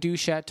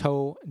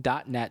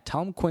cafeduchateau.net.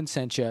 Tell them Quinn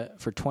sent you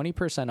for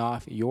 20%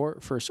 off your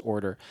first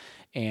order,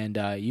 and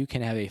you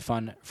can have a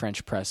fun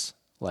French press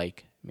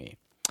like me.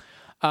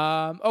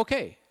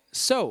 Okay.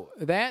 So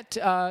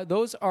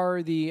those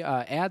are the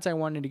ads I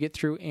wanted to get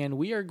through, and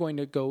we are going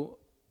to go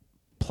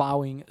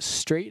plowing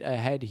straight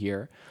ahead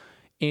here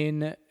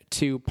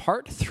into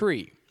part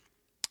 3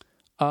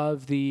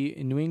 of the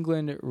New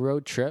England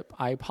road trip.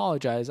 I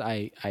apologize.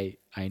 I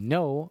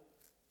know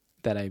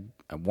that I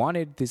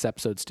wanted these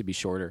episodes to be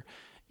shorter,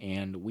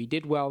 and we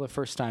did well the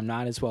first time,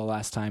 not as well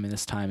last time, and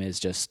this time is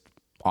just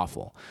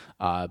awful.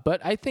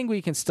 But I think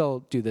we can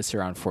still do this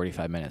around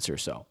 45 minutes or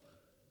so.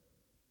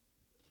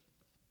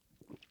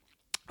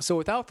 So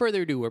without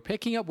further ado, we're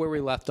picking up where we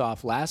left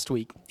off last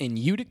week in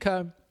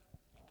Utica,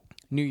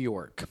 New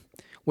York,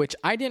 which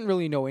I didn't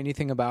really know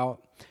anything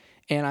about.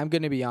 And I'm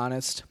going to be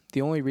honest, the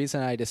only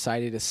reason I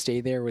decided to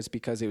stay there was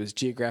because it was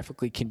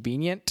geographically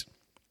convenient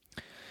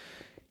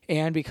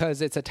and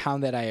because it's a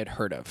town that I had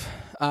heard of.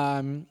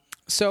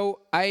 So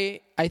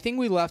I think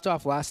we left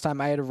off last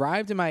time. I had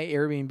arrived in my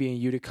Airbnb in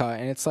Utica,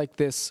 and it's like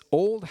this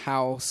old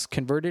house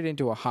converted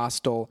into a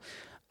hostel.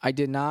 I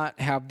did not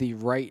have the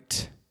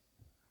right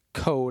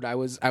code. I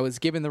was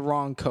given the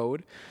wrong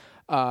code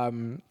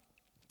to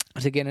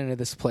get into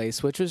this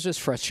place, which was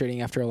just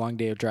frustrating after a long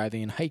day of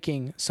driving and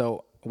hiking.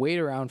 So wait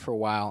around for a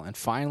while and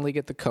finally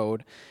get the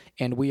code,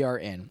 and we are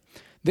in.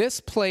 This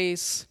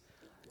place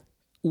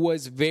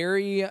was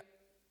very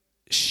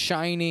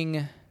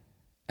Shining-esque.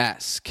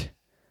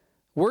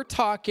 We're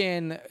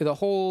talking the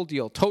whole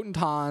deal.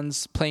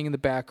 Totentanz playing in the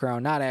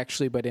background, not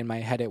actually, but in my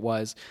head it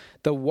was.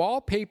 The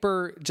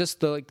wallpaper, just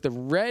the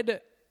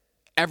red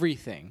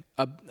everything,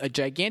 a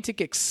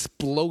gigantic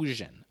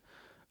explosion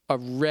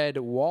of red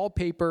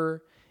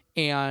wallpaper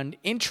and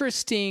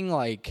interesting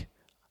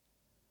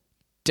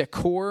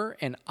decor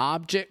and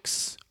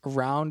objects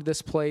around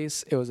this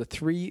place. It was a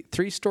three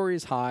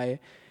stories high,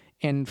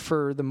 and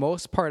for the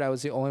most part I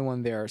was the only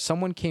one there.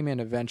 Someone came in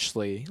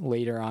eventually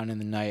later on in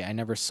the night. I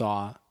never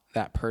saw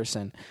that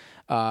person,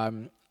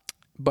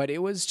 but it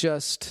was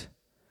just,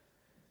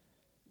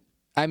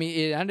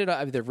 it ended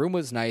up, the room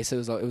was nice. It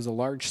was a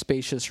large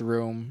spacious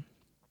room,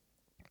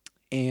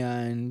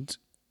 and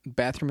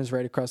bathroom is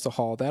right across the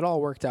hall. That all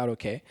worked out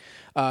okay.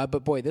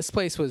 But boy, this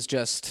place was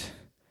just,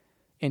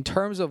 in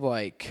terms of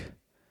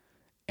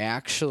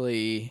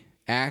actual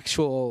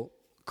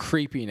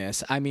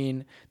creepiness.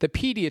 The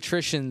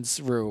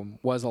pediatrician's room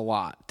was a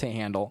lot to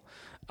handle.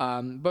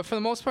 But for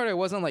the most part, I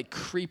wasn't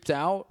creeped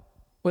out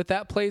with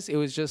that place. It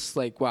was just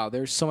wow,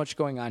 there's so much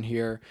going on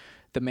here.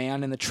 The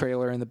man in the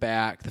trailer in the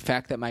back, the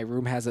fact that my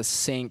room has a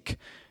sink,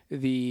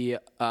 the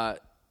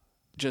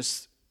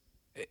just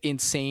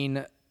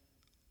insane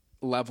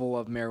level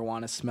of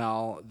marijuana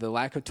smell, the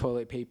lack of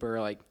toilet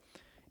paper,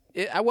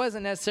 I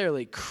wasn't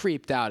necessarily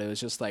creeped out. It was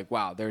just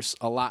wow, there's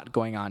a lot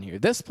going on here.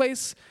 This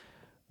place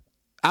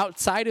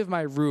outside of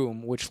my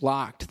room, which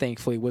locked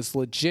thankfully, was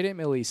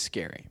legitimately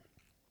scary.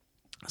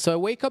 So I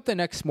wake up the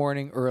next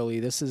morning early.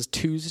 This is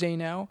Tuesday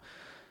now.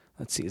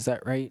 Let's see, is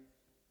that right?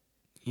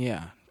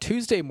 Yeah,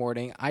 Tuesday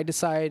morning, I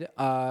decide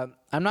I'm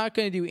not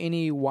going to do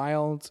any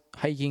wild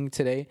hiking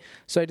today.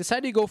 So I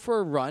decided to go for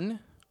a run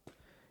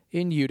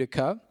in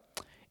Utica.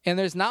 And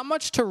there's not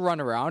much to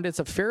run around. It's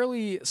a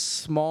fairly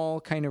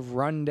small, kind of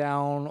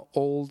rundown,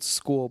 old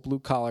school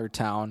blue-collar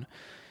town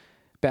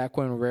back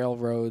when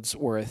railroads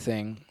were a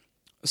thing.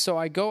 So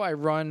I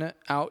run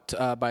out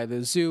by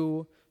the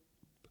zoo,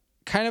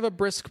 kind of a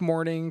brisk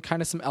morning,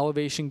 kind of some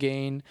elevation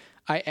gain.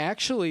 I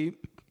actually,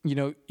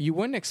 you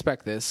wouldn't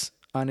expect this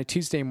on a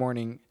Tuesday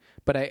morning,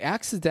 but I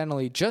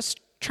accidentally,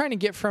 just trying to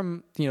get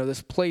from,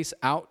 this place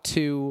out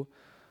to,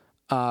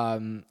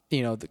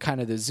 the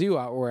kind of the zoo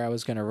out where I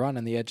was going to run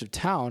on the edge of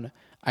town,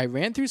 I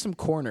ran through some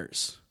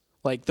corners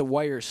like the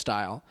wire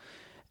style.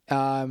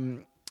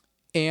 And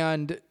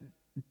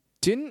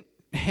didn't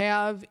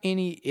have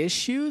any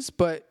issues,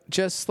 but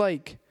just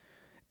like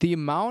the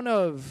amount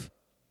of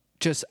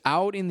just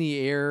out in the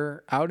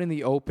air, out in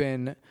the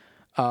open,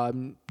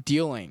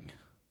 dealing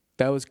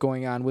that was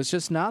going on was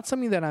just not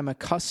something that I'm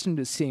accustomed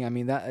to seeing. I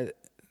mean, that's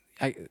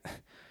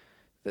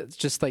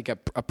just like a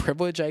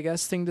privilege, I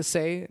guess, thing to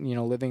say,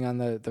 living on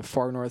the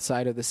far north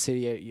side of the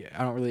city.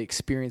 I don't really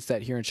experience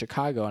that here in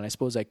Chicago. And I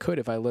suppose I could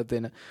if I lived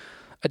in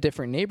a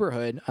different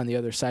neighborhood on the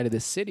other side of the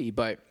city,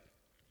 but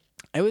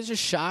I was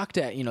just shocked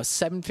at,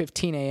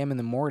 7:15 a.m. in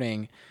the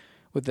morning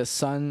with the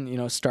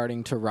sun,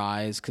 starting to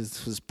rise because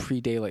this was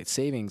pre-daylight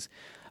savings,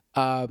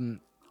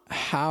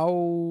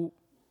 how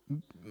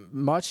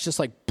much just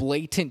like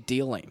blatant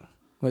dealing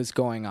was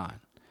going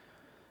on.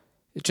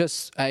 It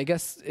just, I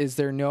guess, is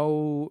there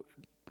no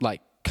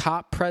like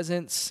cop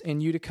presence in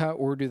Utica,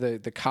 or do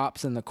the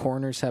cops in the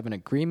corners have an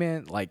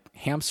agreement like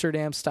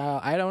Amsterdam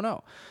style? I don't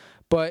know.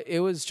 But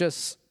it was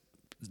just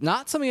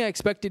not something I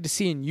expected to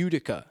see in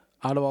Utica.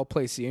 Out of all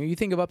places, you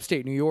think of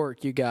upstate New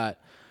York, you got,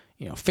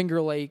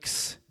 Finger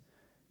Lakes,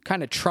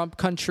 kind of Trump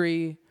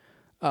country,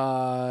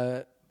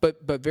 but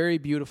very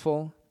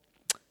beautiful.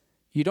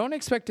 You don't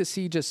expect to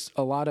see just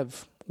a lot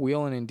of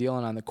wheeling and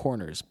dealing on the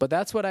corners, but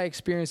that's what I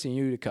experienced in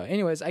Utica.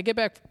 Anyways, I get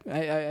back,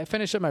 I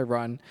finish up my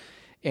run,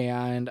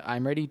 and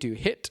I'm ready to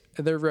hit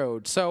the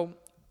road. So,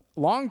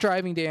 long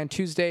driving day on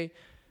Tuesday.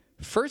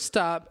 First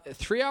stop,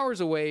 3 hours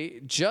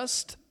away,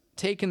 just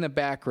taking the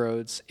back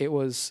roads. It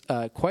was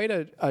quite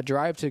a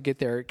drive to get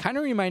there. It kind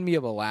of reminded me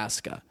of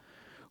Alaska,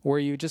 where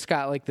you just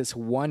got like this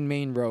one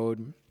main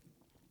road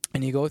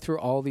and you go through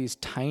all these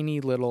tiny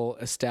little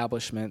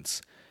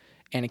establishments,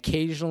 and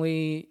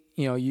occasionally,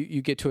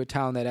 you get to a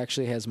town that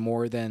actually has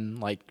more than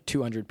like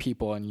 200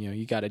 people, and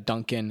you got a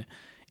Dunkin'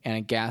 and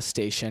a gas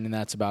station, and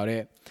that's about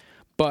it.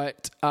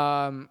 But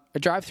I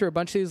drive through a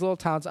bunch of these little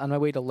towns on my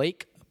way to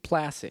Lake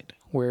Placid,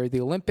 where the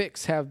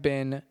Olympics have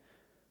been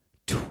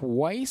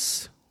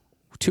twice.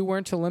 2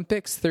 Winter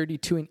Olympics,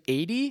 32 and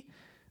 80.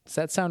 Does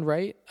that sound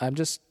right? I'm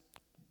just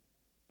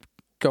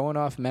going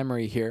off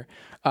memory here.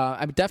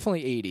 I'm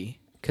definitely 80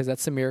 because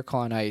that's the Miracle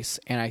on Ice,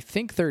 and I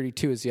think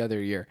 32 is the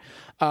other year.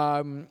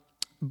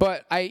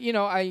 But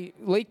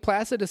Lake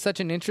Placid is such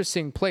an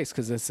interesting place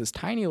because it's this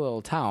tiny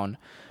little town.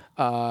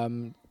 I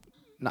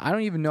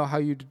don't even know how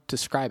you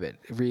describe it.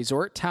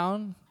 Resort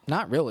town?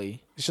 Not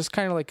really. It's just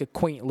kind of like a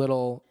quaint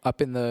little up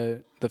in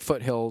the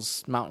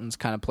foothills, mountains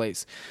kind of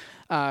place.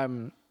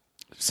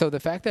 So the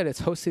fact that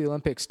it's hosted the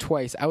Olympics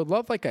twice, I would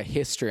love like a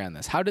history on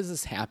this. How does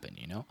this happen?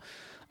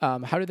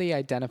 How do they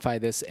identify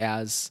this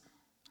as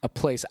a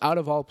place out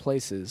of all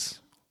places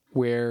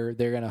where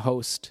they're going to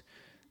host,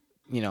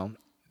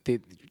 the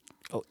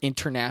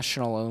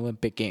International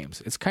Olympic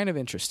Games? It's kind of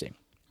interesting.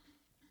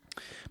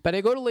 But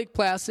I go to Lake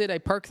Placid. I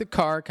park the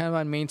car kind of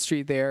on Main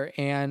Street there,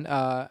 and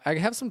I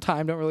have some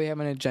time. Don't really have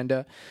an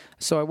agenda,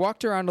 so I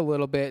walked around a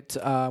little bit.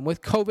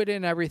 With COVID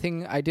and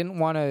everything, I didn't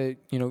want to,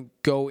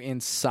 go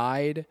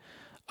inside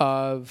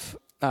of,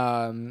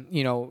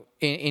 in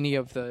any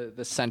of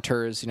the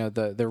centers,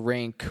 the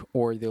rink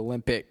or the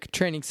Olympic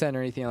Training Center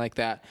or anything like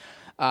that.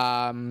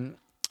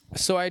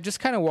 So I just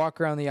kind of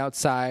walk around the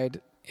outside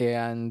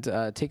and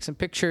take some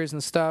pictures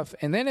and stuff,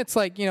 and then it's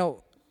like,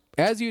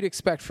 as you'd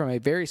expect from a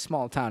very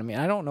small town. I mean,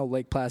 I don't know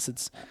Lake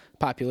Placid's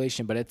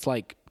population, but it's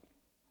like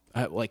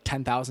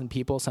 10,000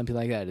 people, something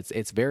like that.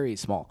 It's very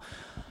small.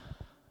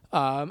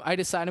 I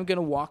decide I'm going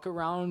to walk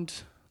around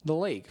the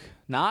lake,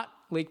 not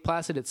Lake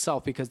Placid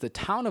itself, because the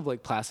town of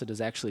Lake Placid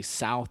is actually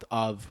south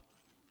of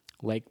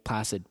Lake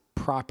Placid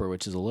proper,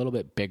 which is a little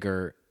bit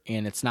bigger,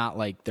 and it's not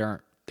like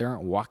there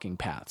aren't walking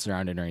paths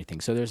around it or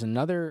anything. So there's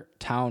another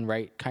town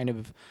right kind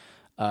of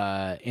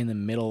in the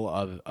middle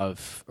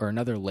of or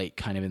another lake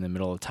kind of in the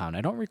middle of town.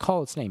 I don't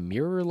recall its name.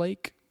 Mirror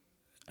Lake?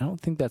 I don't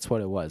think that's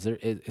what it was.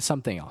 It's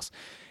something else.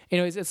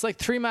 Anyways, it's like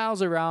 3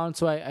 miles around,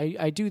 so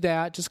I do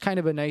that. Just kind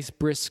of a nice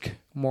brisk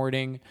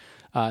morning,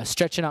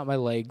 stretching out my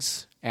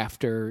legs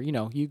after,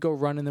 you go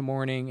run in the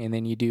morning and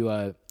then you do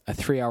a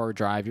 3-hour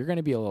drive. You're going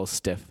to be a little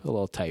stiff, a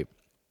little tight.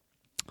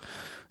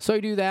 So I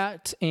do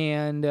that,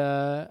 and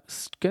going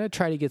to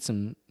try to get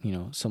some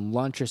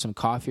lunch or some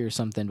coffee or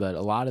something, but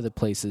a lot of the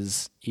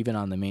places, even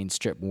on the main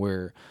strip,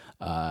 were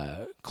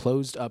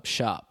closed up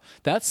shop.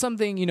 That's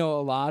something,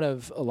 a lot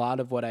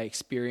of what I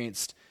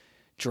experienced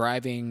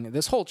driving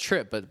this whole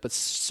trip, but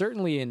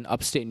certainly in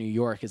upstate New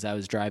York as I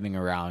was driving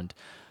around,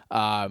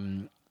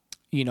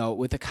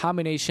 with a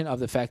combination of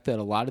the fact that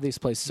a lot of these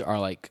places are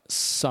like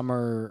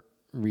summer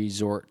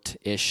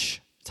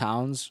resort-ish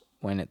towns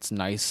when it's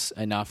nice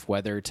enough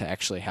weather to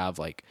actually have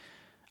like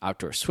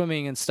outdoor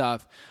swimming and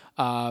stuff.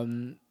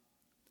 I'm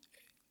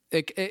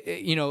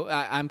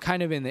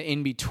kind of in the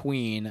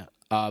in-between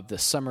of the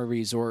summer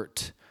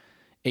resort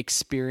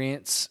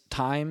experience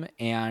time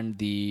and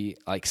the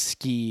like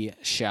ski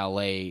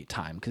chalet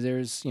time, because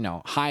there's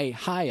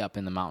high up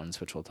in the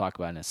mountains, which we'll talk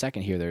about in a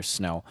second here, there's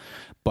snow,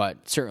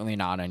 but certainly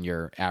not on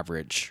your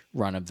average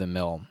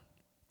run-of-the-mill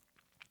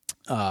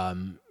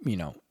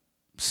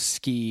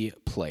ski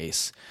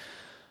place.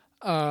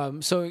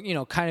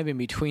 So, kind of in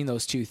between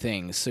those two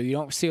things. So you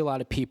don't see a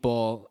lot of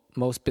people.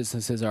 Most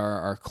businesses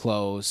are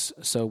closed.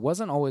 So it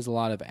wasn't always a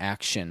lot of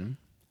action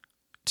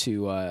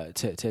to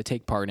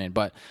take part in.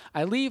 But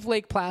I leave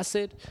Lake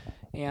Placid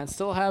and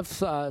still have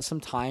some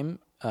time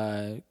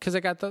because I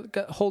got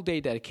the whole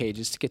day dedicated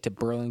just to get to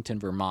Burlington,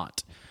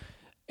 Vermont.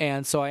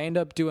 And so I end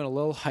up doing a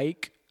little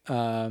hike.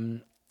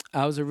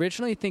 I was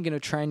originally thinking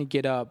of trying to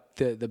get up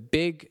the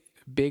big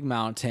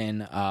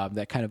mountain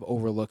that kind of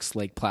overlooks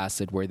Lake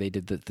Placid where they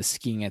did the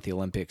skiing at the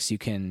Olympics. You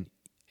can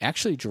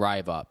actually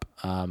drive up.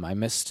 I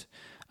missed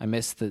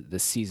the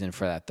season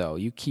for that though.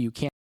 You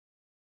can't.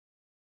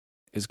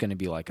 It's going to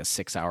be like a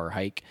 6-hour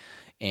hike,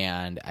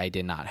 and I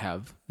did not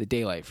have the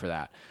daylight for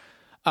that.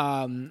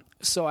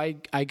 So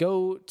I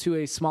go to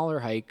a smaller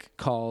hike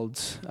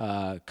called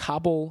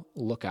Cobble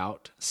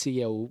Lookout,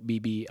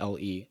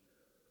 Cobble,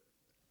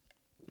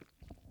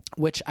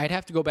 which I'd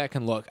have to go back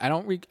and look. I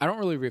don't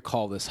really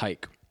recall this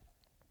hike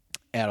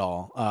at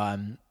all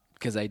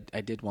because I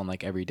did one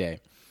like every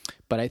day,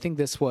 but I think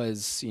this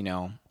was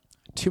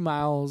 2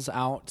 miles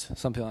out,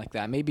 something like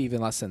that, maybe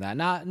even less than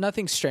that.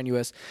 Nothing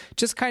strenuous,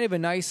 just kind of a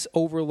nice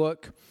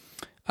overlook,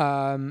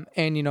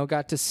 and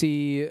got to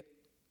see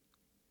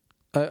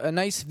a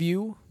nice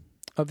view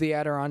of the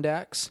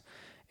Adirondacks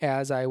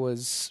as I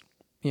was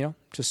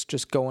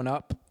just going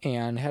up,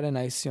 and had a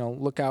nice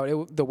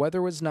lookout. The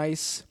weather was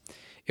nice.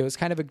 It was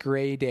kind of a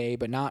gray day,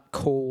 but not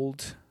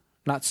cold,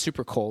 not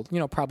super cold,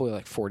 probably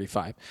like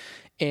 45,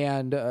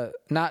 and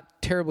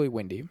not terribly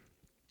windy.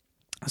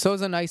 So it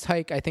was a nice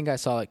hike. I think I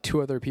saw like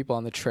 2 other people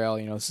on the trail.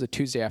 This is a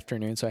Tuesday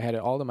afternoon, so I had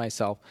it all to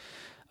myself,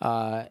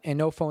 and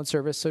no phone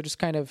service. So just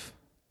kind of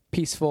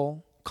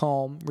peaceful,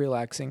 calm,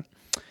 relaxing.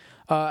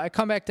 I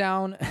come back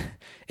down,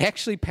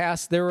 actually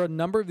there were a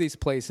number of these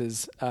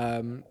places.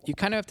 You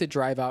kind of have to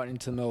drive out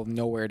into the middle of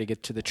nowhere to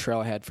get to the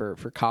trailhead for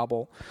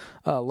Cobble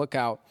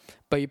Lookout.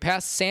 But you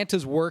pass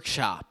Santa's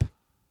Workshop.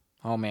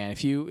 Oh man,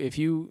 if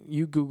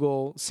you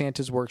Google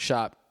Santa's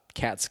Workshop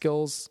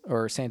Catskills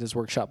or Santa's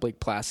Workshop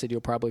Lake Placid,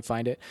 you'll probably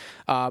find it.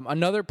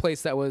 Another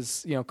place that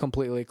was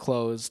completely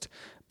closed,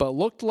 but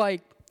looked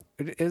like,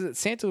 is it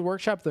Santa's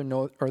Workshop, the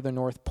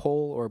North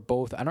Pole, or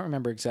both? I don't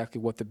remember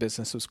exactly what the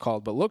business was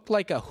called, but looked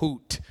like a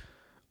hoot,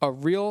 a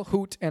real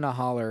hoot and a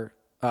holler.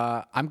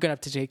 I'm gonna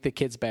have to take the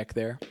kids back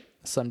there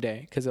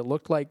someday because it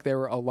looked like there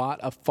were a lot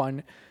of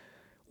fun,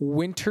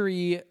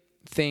 wintry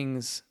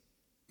things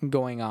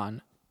going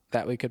on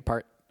that we could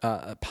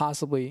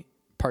possibly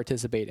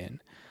participate in.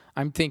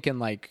 I'm thinking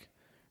like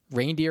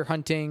reindeer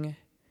hunting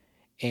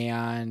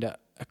and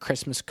a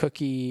Christmas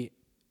cookie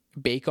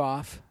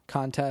bake-off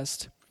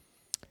contest,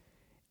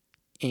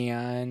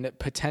 and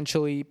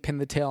potentially pin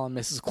the tail on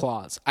Mrs.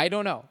 Claus. I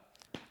don't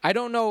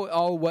know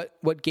all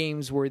what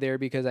games were there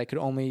because I could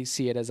only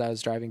see it as I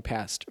was driving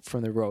past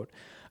from the road.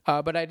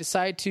 But I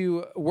decided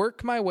to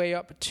work my way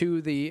up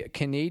to the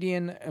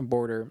Canadian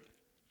border,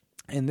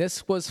 and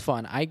this was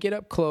fun. I get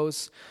up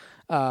close.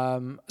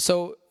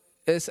 So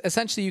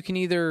essentially you can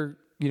either,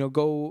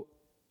 go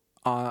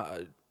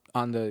on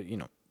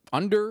the,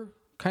 under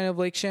kind of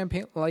Lake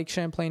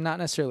Champlain, not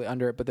necessarily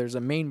under it, but there's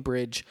a main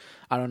bridge.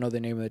 I don't know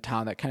the name of the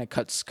town that kind of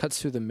cuts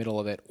through the middle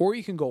of it. Or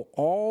you can go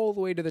all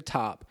the way to the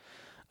top,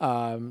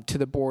 to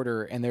the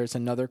border, and there's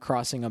another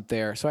crossing up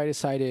there. So I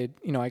decided,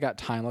 I got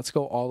time. Let's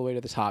go all the way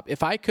to the top.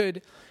 If I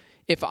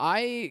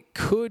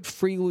could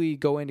freely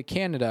go into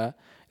Canada,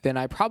 then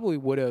I probably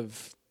would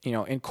have,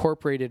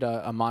 incorporated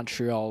a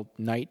Montreal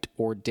night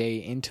or day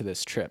into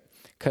this trip,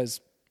 because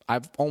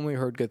I've only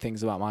heard good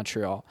things about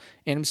Montreal,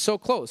 and I'm so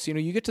close.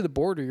 You get to the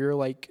border, you're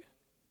like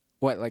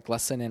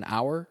less than an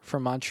hour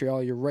from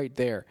Montreal. You're right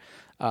there.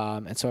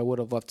 And so I would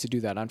have loved to do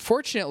that.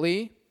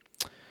 Unfortunately,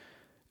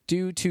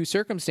 due to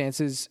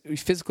circumstances, we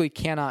physically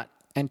cannot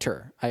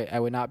enter. I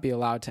would not be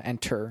allowed to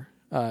enter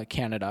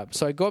Canada.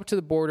 So I go up to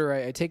the border.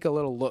 I take a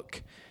little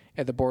look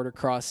at the border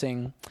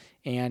crossing,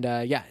 and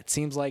it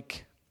seems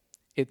like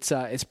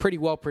it's pretty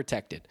well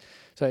protected.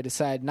 So I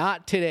decide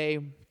not today.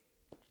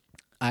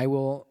 I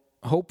will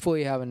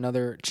hopefully have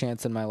another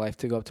chance in my life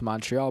to go up to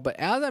Montreal. But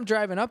as I'm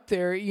driving up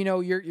there,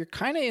 you're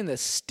kind of in the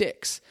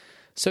sticks.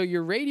 So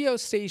your radio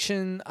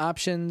station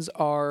options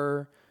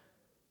are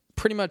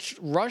pretty much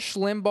Rush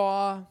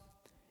Limbaugh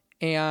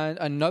and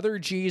another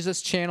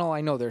Jesus channel.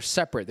 I know they're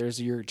separate.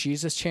 There's your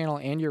Jesus channel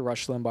and your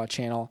Rush Limbaugh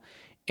channel.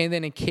 And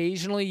then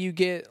occasionally you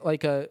get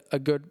like a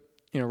good,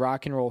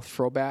 rock and roll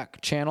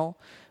throwback channel.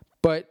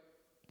 But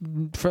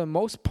for the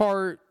most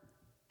part,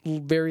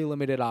 very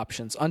limited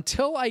options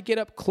until I get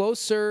up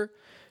closer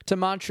to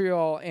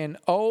Montreal. And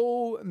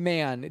oh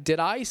man, did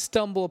I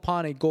stumble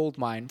upon a gold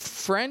mine.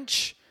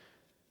 French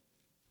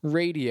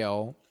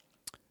radio,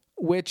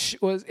 which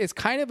is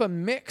kind of a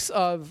mix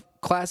of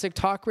classic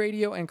talk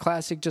radio and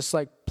classic just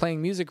like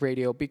playing music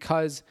radio,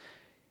 because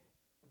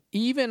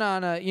even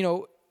on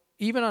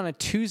a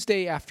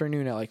Tuesday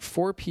afternoon at like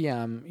 4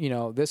 p.m.,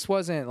 this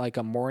wasn't like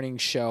a morning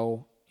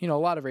show. A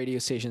lot of radio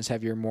stations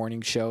have your morning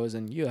shows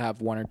and you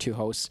have 1 or 2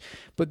 hosts.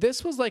 But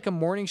this was like a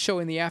morning show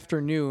in the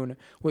afternoon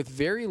with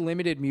very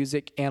limited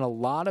music and a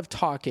lot of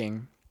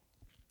talking.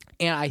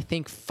 and I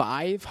think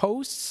 5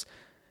 hosts.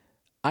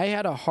 I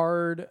had a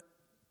hard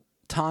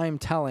time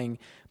telling,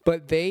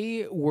 but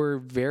they were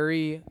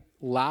very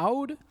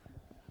loud,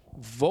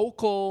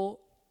 vocal,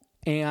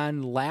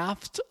 and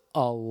laughed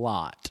a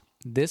lot.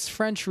 This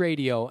French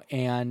radio,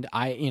 and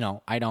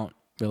I don't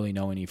really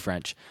know any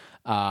French,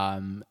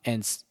 and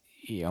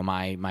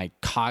my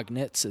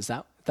cognates, is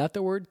that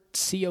the word?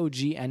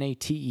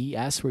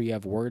 Cognates, where you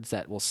have words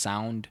that will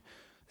sound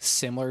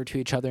similar to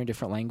each other in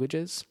different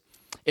languages.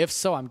 If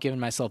so, I'm giving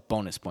myself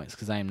bonus points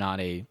because I am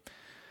not a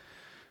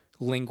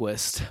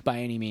linguist by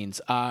any means.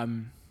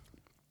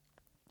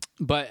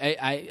 But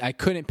I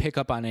couldn't pick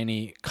up on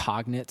any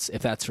cognates,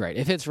 if that's right.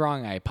 If it's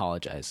wrong, I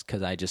apologize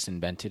because I just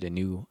invented a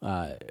new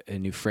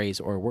phrase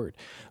or word.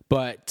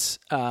 But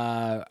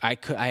I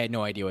had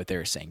no idea what they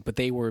were saying. But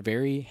they were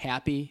very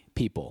happy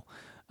people.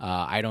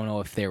 I don't know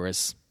if there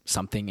was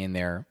something in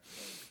their,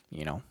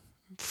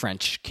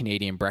 French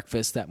Canadian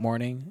breakfast that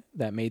morning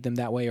that made them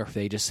that way, or if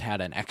they just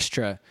had an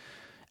extra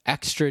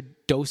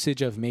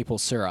dosage of maple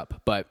syrup.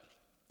 But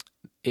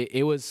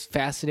it was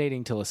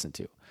fascinating to listen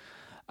to.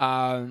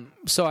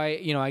 So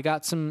I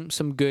got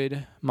some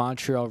good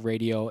Montreal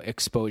radio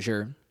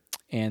exposure,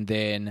 and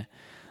then,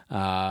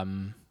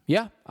 I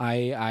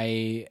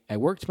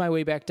worked my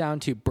way back down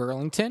to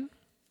Burlington,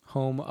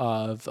 home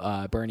of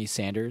Bernie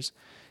Sanders,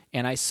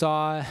 and I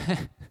saw.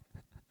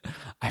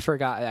 I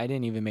forgot. I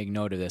didn't even make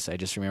note of this. I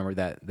just remembered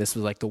that this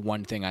was like the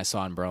one thing I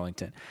saw in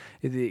Burlington,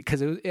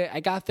 because I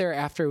got there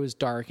after it was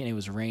dark and it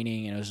was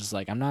raining, and it was just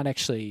like I'm not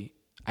actually.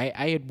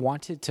 I had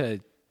wanted to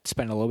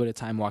spend a little bit of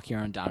time walking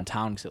around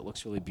downtown because it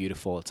looks really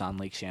beautiful. It's on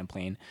Lake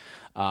Champlain,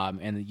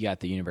 and you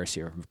got the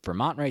University of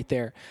Vermont right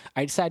there.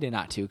 I decided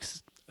not to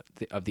because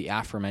of the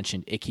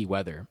aforementioned icky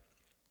weather.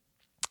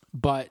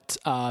 But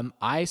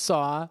I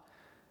saw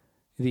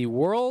the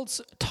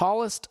world's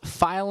tallest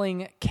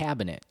filing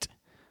cabinet,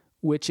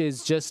 which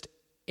is just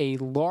a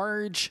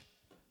large,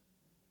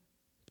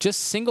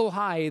 just single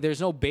high.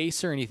 There's no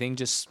base or anything,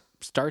 just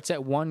starts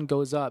at 1,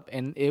 goes up.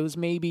 And it was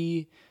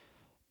maybe,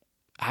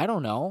 I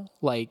don't know,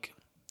 like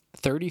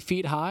 30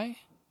 feet high,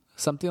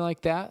 something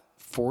like that,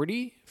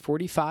 40,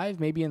 45,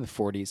 maybe in the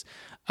 40s.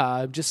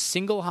 Just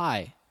single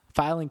high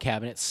filing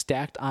cabinets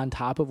stacked on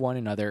top of one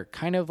another,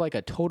 kind of like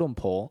a totem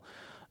pole.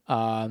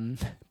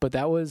 But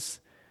that was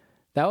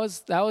I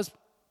was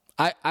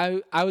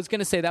going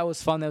to say that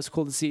was fun. That was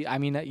cool to see. I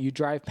mean, that you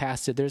drive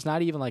past it. There's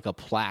not even like a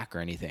plaque or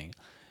anything.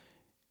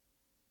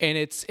 And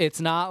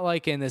it's not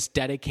like in this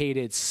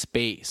dedicated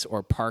space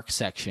or park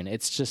section.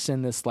 It's just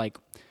in this like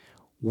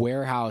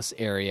warehouse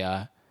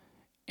area,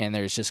 and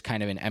there's just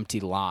kind of an empty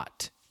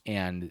lot.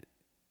 And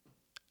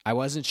I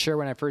wasn't sure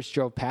when I first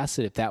drove past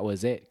it if that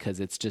was it, because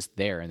it's just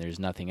there and there's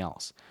nothing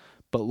else.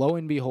 But lo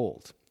and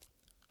behold,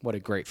 what a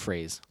great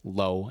phrase,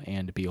 lo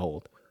and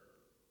behold.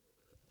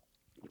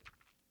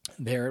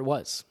 There it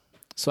was.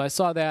 So I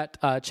saw that,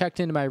 checked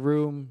into my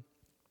room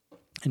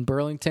in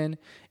Burlington,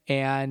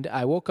 and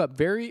I woke up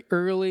very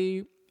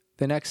early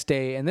the next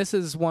day. And this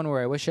is one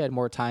where I wish I had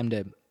more time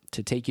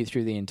to take you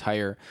through the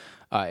entire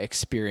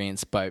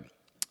experience, but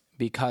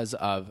because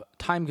of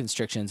time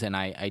constrictions, and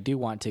I do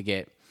want to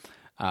get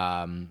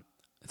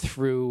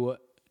through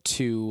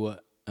to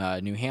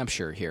New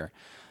Hampshire here.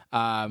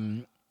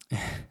 I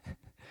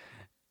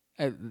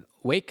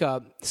wake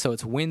up, so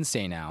it's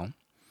Wednesday now,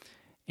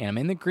 and I'm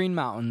in the Green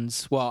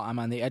Mountains. Well, I'm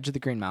on the edge of the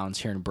Green Mountains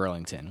here in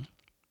Burlington,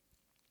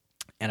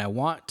 and I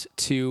want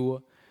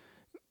to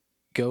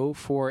go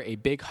for a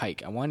big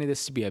hike. I wanted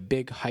this to be a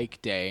big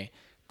hike day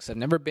because I've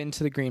never been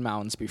to the Green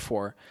Mountains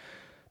before.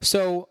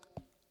 So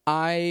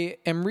I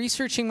am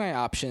researching my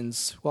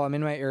options while I'm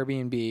in my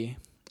Airbnb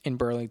in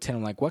Burlington.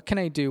 I'm like, what can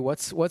I do?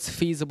 What's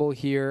feasible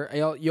here?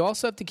 You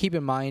also have to keep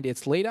in mind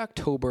it's late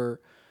October,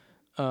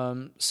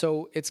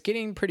 so it's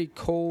getting pretty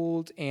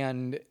cold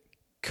and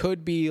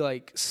could be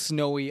like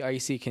snowy,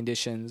 icy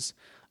conditions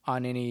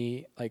on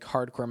any like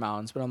hardcore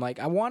mountains. But I'm like,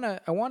 I want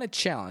a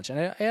challenge,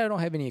 and I don't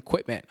have any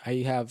equipment. I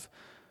have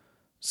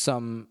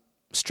some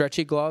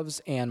stretchy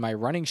gloves and my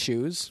running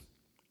shoes.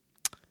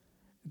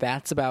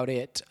 That's about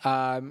it.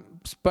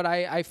 But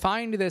I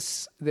find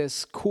this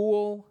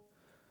cool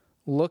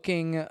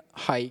looking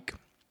hike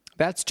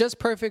that's just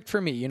perfect for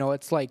me. You know,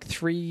 it's like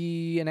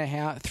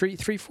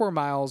 3.4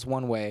 miles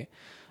one way.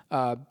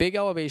 Big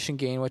elevation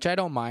gain, which I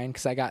don't mind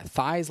because I got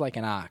thighs like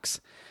an ox.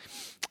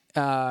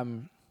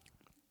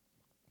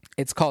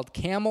 It's called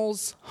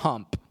Camel's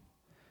Hump,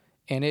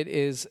 and it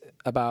is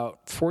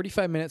about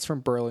 45 minutes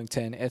from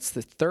Burlington. It's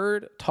the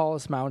third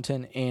tallest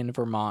mountain in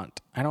Vermont.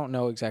 I don't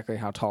know exactly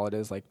how tall it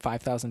is, like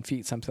 5,000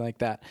 feet, something like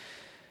that.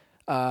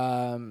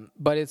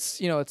 But it's,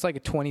 it's like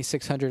a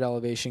 2,600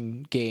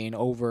 elevation gain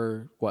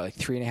over like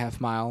 3.5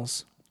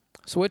 miles.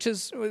 So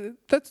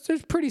that's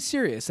pretty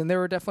serious. And there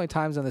were definitely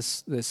times on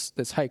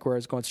this hike where I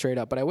was going straight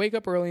up, but I wake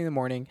up early in the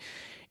morning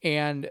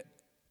and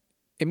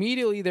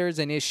immediately there's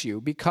an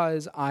issue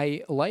because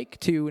I like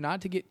to,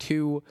 not to get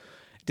too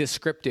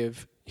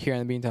descriptive here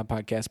on the Beantown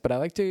podcast, but I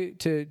like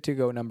to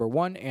go number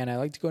one and I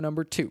like to go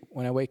number two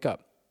when I wake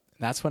up.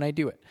 That's when I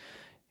do it.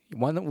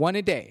 One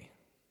a day.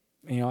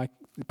 I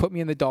put me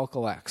in the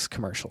Dulcolax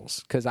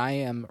commercials because I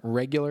am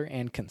regular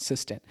and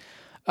consistent.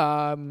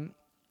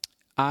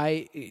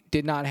 I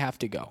did not have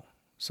to go.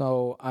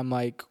 So I'm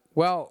like,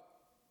 well,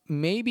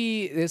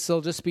 maybe this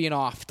will just be an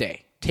off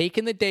day.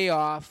 Taking the day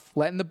off,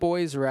 letting the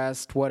boys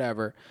rest,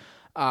 whatever.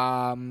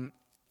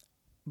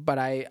 But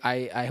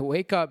I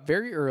wake up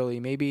very early,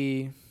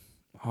 maybe,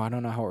 I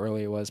don't know how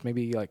early it was,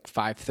 maybe like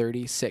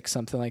 5:30, 6,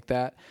 something like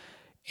that.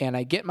 And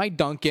I get my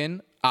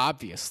Dunkin',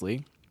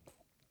 obviously,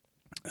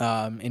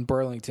 in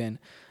Burlington.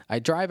 I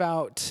drive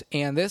out,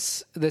 and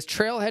this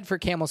trailhead for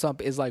Camel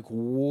Sump is like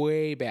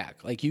way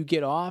back. Like you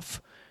get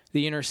off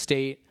the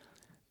interstate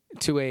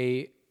to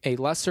a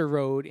lesser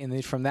road, and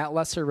then from that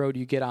lesser road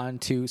you get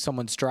onto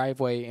someone's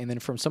driveway, and then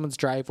from someone's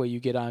driveway you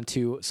get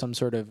onto some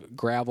sort of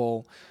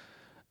gravel,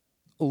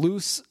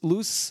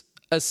 loose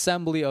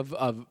assembly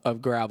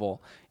of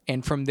gravel,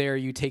 and from there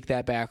you take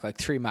that back like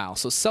 3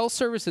 miles. So cell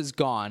service is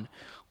gone,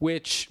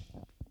 which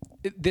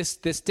this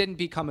didn't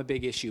become a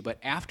big issue, but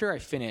after I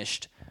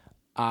finished,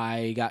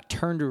 I got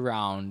turned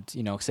around,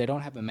 because I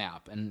don't have a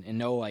map and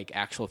no like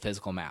actual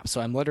physical map. So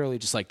I'm literally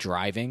just like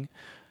driving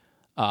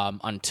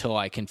until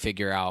I can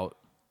figure out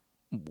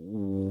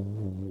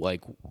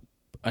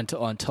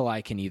until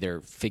I can either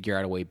figure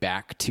out a way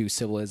back to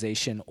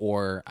civilization,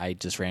 or I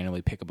just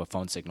randomly pick up a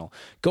phone signal.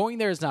 Going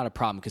there is not a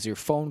problem because your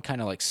phone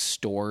kind of like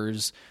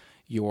stores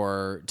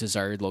your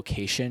desired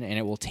location, and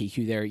it will take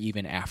you there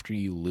even after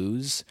you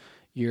lose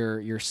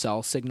your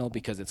cell signal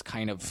because it's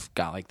kind of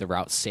got like the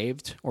route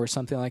saved or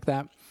something like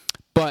that.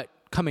 But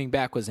coming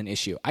back was an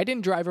issue. I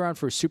didn't drive around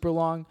for super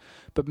long,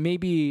 but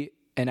maybe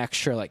an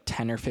extra like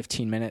 10 or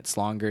 15 minutes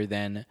longer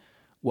than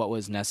what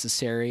was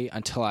necessary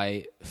until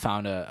I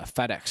found a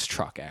FedEx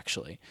truck,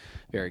 actually,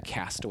 very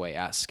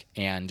Castaway-esque,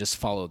 and just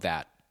followed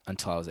that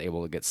until I was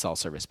able to get cell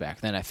service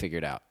back. Then I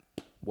figured out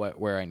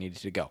where I needed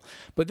to go.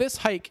 But this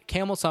hike,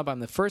 Camel Sump, I'm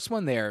the first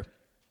one there,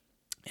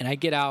 and I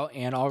get out,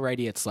 and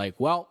already it's like,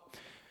 well,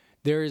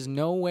 there is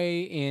no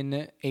way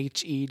in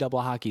HE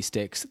double hockey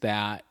sticks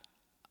that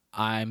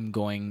I'm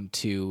going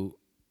to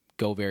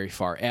go very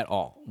far at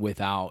all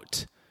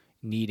without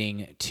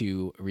needing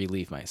to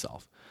relieve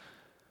myself.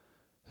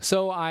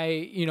 So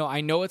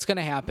I know it's going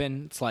to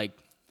happen. It's like,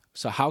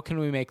 so how can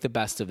we make the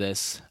best of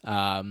this?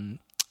 Well,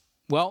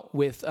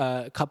 with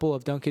a couple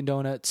of Dunkin'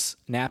 Donuts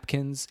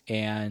napkins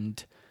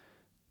and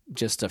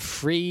just a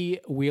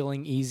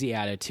free-wheeling, easy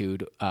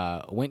attitude,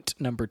 went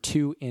number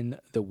 2 in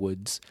the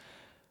woods.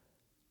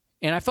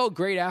 And I felt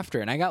great after,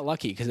 and I got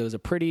lucky because it was a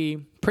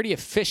pretty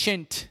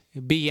efficient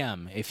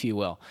BM, if you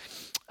will.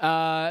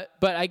 But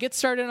I get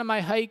started on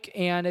my hike,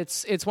 and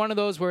it's one of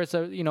those where it's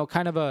a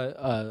kind of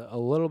a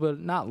little bit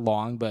not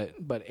long,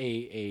 but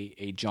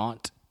a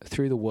jaunt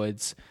through the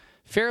woods,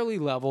 fairly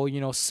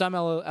level, some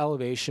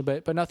elevation,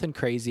 but nothing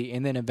crazy.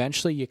 And then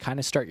eventually you kind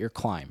of start your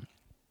climb,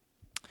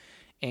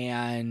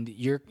 and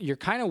you're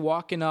kind of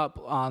walking up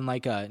on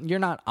you're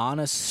not on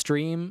a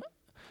stream,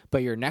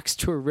 but you're next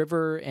to a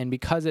river, and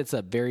because it's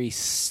a very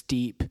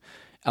steep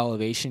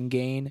elevation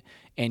gain,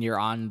 and you're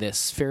on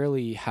this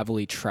fairly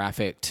heavily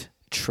trafficked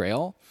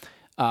trail,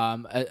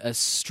 a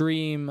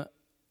stream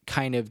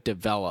kind of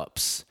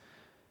develops,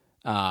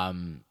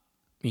 on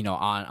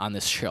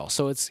this trail.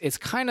 So it's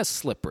kind of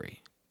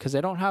slippery because I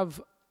don't have,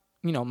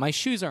 my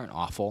shoes aren't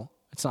awful.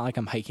 It's not like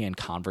I'm hiking in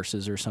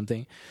Converses or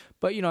something,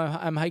 but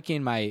I'm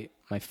hiking my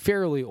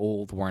fairly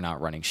old worn out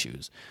running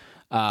shoes.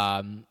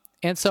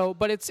 And so,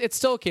 but it's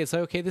still okay. It's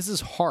like, okay, this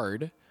is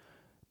hard,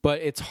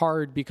 but it's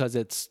hard because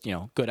it's,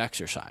 good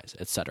exercise,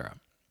 etc.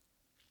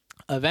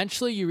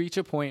 Eventually you reach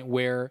a point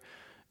where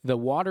the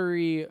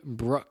watery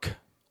brook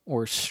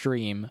or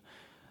stream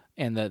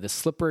and the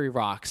slippery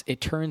rocks,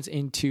 it turns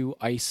into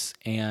ice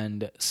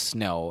and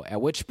snow,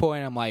 at which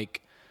point I'm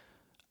like,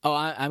 oh,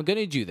 I'm going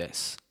to do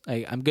this.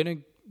 I'm going to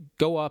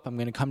go up, I'm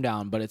going to come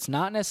down, but it's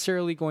not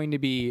necessarily going to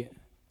be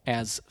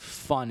as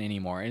fun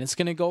anymore. And it's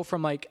going to go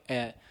from like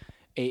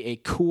a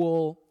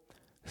cool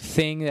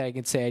thing that I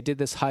can say I did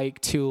this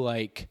hike to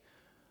like,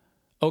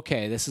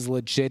 okay, this is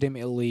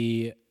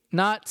legitimately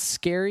not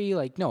scary.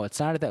 Like, no, it's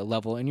not at that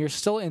level. And you're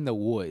still in the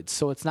woods.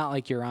 So it's not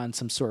like you're on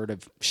some sort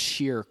of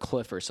sheer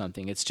cliff or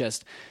something. It's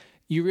just,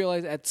 you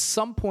realize at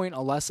some point,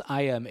 unless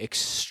I am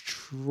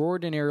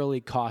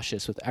extraordinarily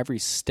cautious with every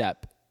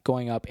step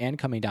going up and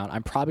coming down,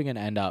 I'm probably going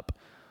to end up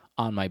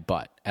on my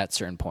butt at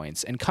certain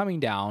points. And coming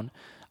down,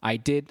 you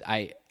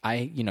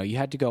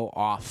had to go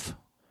off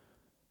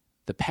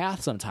the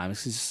path sometimes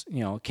because,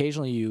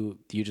 occasionally you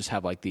just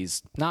have like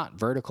these not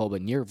vertical,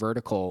 but near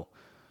vertical,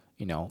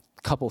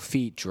 couple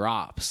feet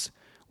drops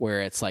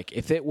where it's like,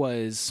 if it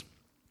was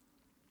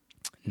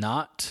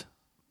not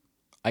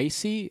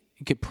icy,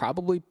 you could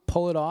probably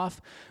pull it off.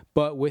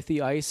 But with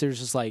the ice, there's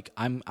just like,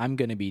 I'm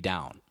going to be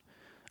down,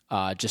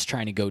 just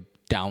trying to go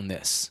down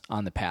this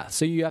on the path.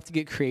 So you have to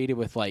get creative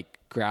with like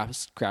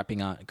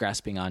grasping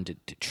onto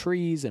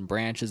trees and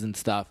branches and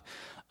stuff.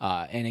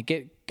 And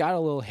it got a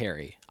little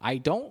hairy. I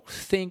don't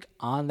think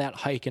on that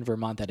hike in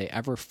Vermont that I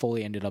ever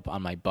fully ended up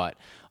on my butt,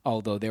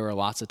 although there were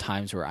lots of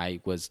times where I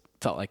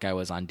felt like I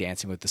was on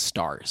Dancing with the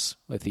Stars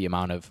with the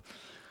amount of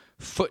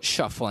foot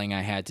shuffling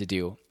I had to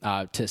do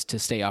to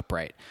stay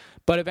upright.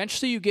 But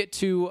eventually you get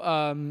to,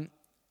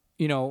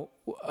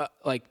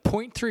 like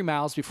 0.3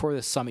 miles before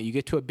the summit, you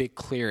get to a big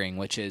clearing,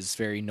 which is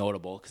very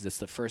notable because it's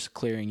the first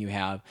clearing you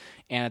have.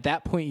 And at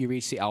that point, you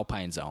reach the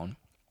alpine zone.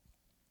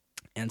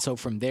 And so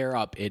from there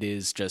up, it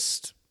is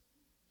just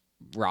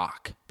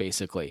rock,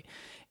 basically.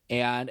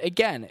 And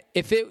again,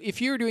 if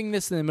you were doing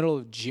this in the middle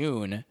of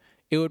June,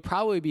 it would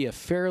probably be a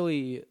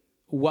fairly,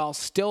 while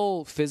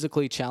still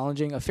physically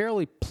challenging, a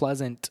fairly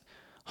pleasant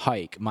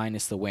hike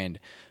minus the wind.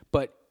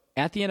 But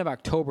at the end of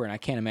October, and I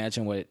can't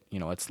imagine what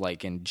it's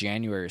like in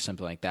January or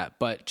something like that,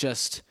 but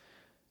just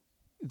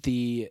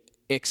the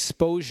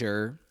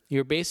exposure,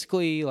 you're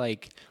basically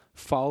like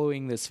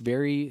following this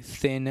very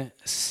thin,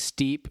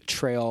 steep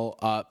trail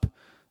up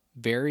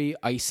very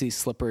icy,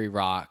 slippery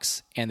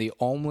rocks, and the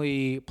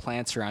only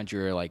plants around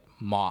you are like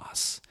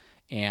moss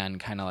and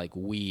kind of like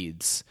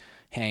weeds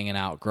hanging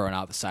out, growing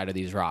out the side of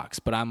these rocks.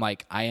 But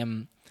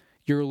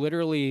you're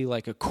literally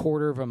like a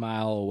quarter of a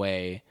mile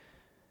away.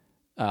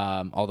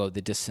 Although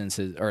the distance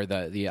is, or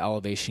the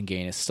elevation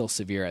gain is still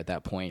severe at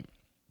that point.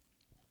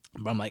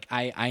 But I'm like,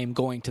 I am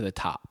going to the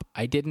top.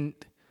 I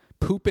didn't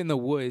poop in the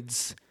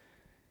woods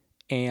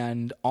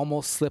and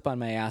almost slip on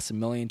my ass a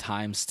million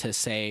times to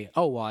say,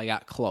 oh, well, I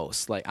got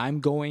close. Like, I'm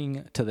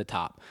going to the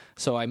top.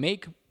 So I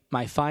make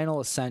my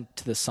final ascent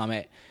to the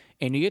summit,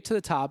 and you get to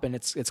the top, and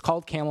it's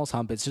called Camel's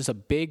Hump. It's just a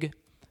big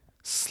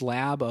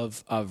slab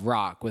of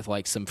rock with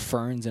like some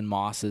ferns and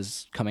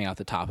mosses coming out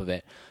the top of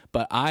it.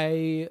 But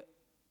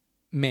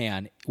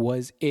man,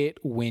 was it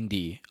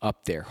windy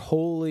up there.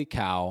 Holy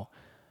cow.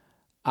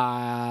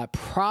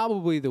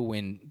 Probably the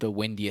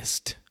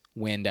windiest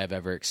wind I've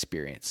ever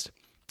experienced.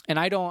 And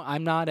I don't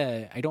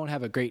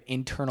have a great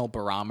internal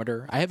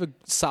barometer. I have a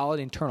solid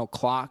internal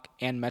clock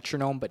and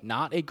metronome, but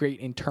not a great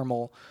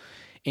internal,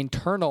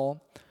 it's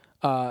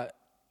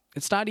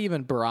not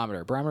even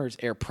barometer. Barometer is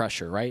air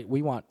pressure, right?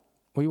 We want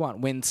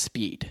wind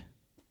speed.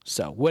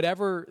 So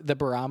whatever the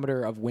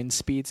barometer of wind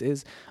speeds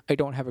is, I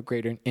don't have a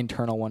great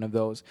internal one of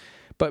those.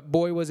 But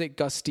boy, was it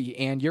gusty.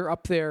 And you're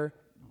up there,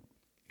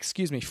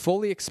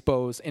 fully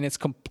exposed, and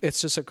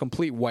it's just a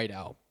complete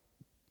whiteout.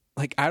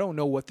 Like, I don't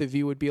know what the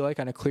view would be like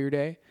on a clear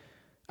day.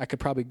 I could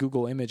probably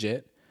Google image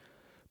it,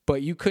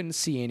 but you couldn't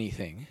see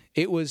anything.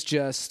 It was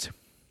just,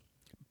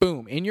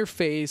 boom, in your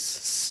face,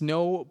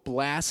 snow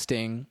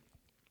blasting.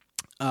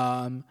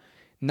 Not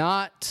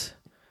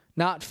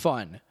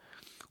fun.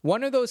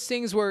 One of those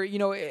things where,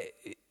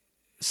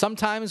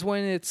 sometimes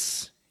when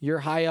you're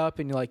high up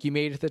and you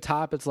made it to the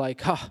top, it's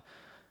like,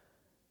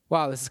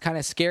 wow, this is kind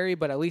of scary,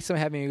 but at least I'm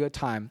having a good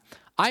time.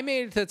 I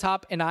made it to the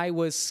top and I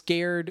was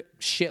scared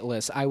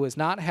shitless. I was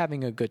not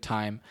having a good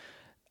time.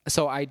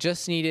 So I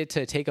just needed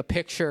to take a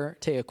picture,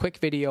 take a quick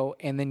video,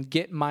 and then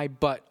get my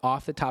butt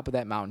off the top of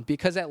that mountain.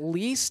 Because at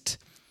least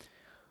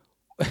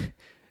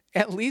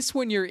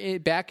when you're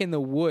back in the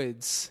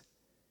woods,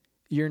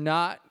 you're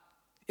not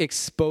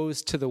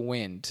exposed to the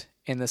wind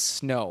and the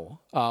snow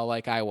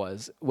like I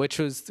was, which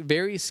was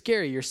very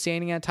scary. You're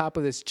standing on top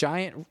of this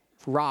giant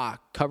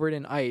rock covered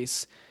in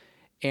ice,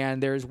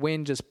 and there's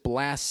wind just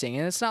blasting.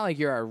 And it's not like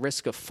you're at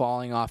risk of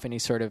falling off any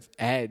sort of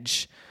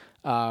edge.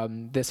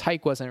 This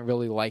hike wasn't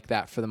really like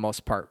that for the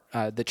most part.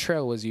 The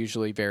trail was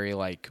usually very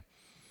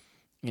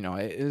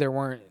there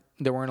weren't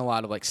a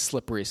lot of like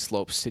slippery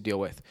slopes to deal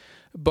with.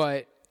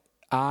 But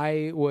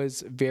I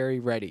was very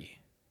ready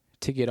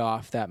to get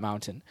off that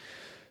mountain.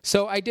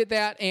 So I did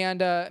that and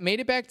made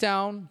it back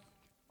down.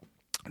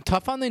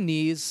 Tough on the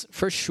knees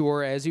for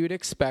sure, as you would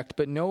expect,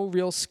 but no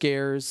real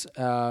scares.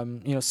 Saw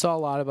a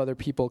lot of other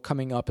people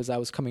coming up as I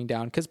was coming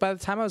down, because by the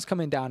time I was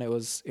coming down, it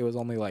was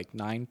only like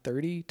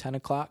 9:30, 10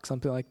 o'clock,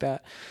 something like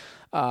that.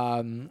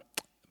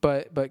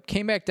 But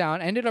came back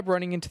down, ended up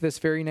running into this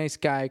very nice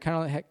guy,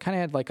 kind of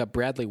had like a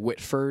Bradley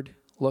Whitford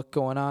look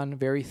going on,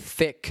 very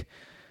thick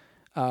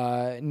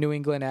New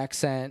England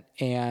accent,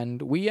 and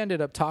we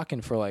ended up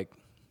talking for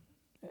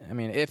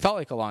it felt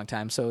like a long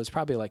time, so it was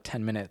probably like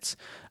 10 minutes,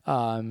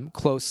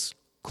 close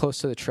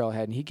to the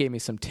trailhead, and he gave me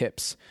some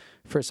tips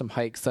for some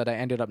hikes that I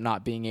ended up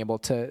not being able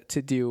to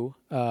do,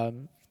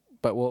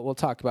 but we'll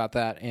talk about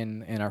that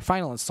in our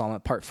final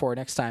installment, part 4,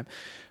 next time.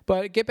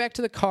 But get back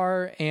to the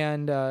car,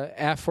 and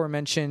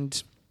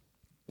aforementioned,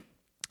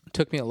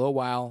 took me a little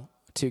while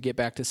to get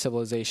back to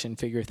civilization,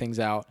 figure things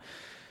out,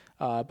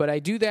 but I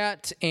do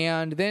that,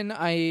 and then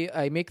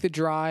I make the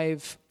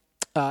drive.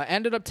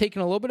 Ended up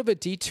taking a little bit of a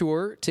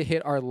detour to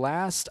hit our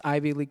last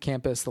Ivy League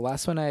campus. The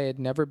last one I had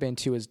never been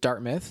to is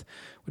Dartmouth,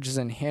 which is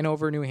in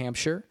Hanover, New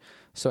Hampshire.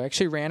 So I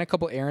actually ran a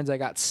couple errands. I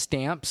got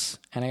stamps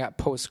and I got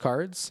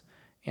postcards,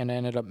 and I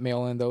ended up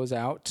mailing those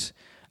out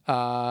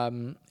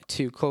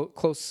to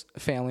close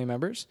family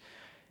members.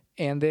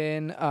 And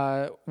then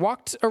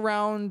walked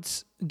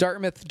around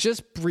Dartmouth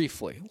just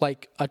briefly,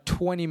 like a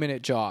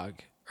 20-minute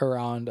jog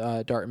around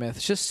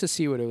Dartmouth, just to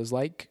see what it was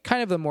like.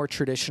 Kind of the more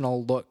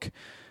traditional look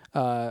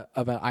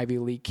of an Ivy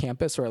League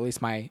campus, or at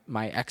least my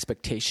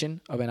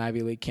expectation of an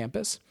Ivy League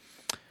campus,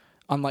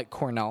 unlike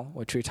Cornell,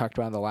 which we talked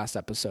about in the last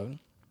episode.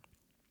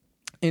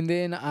 And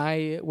then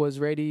I was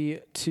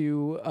ready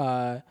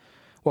to,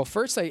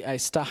 first I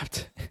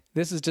stopped.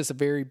 This is just a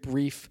very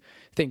brief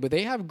thing, but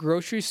they have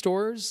grocery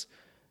stores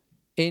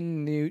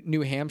in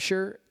New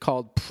Hampshire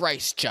called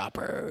Price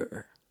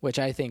Chopper, which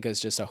I think is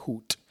just a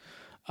hoot.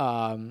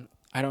 I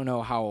don't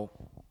know how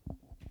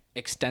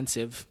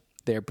extensive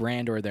their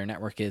brand or their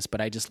network is,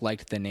 but I just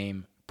liked the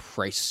name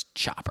Price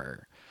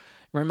Chopper.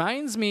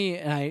 Reminds me,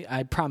 and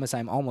I promise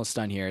I'm almost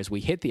done here as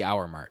we hit the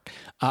hour mark.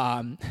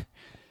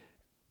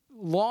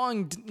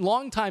 Long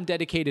time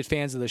dedicated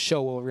fans of the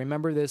show will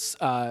remember this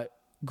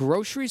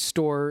grocery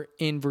store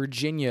in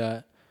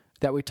Virginia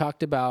that we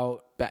talked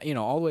about,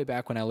 all the way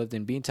back when I lived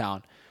in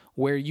Beantown,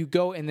 where you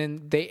go and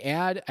then they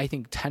add, I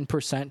think,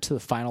 10% to the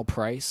final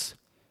price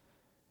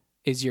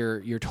is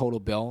your total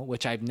bill,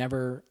 which I've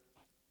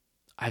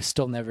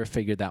still never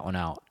figured that one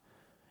out.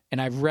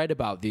 And I've read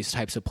about these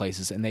types of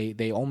places, and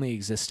they only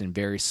exist in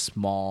very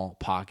small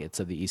pockets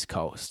of the East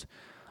Coast.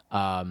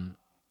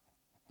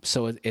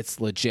 So it's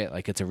legit,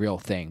 like it's a real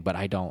thing, but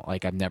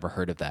I've never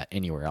heard of that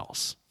anywhere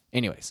else.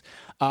 Anyways,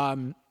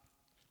 I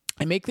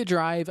make the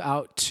drive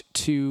out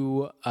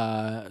to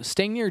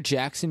staying near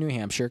Jackson, New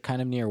Hampshire,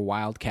 kind of near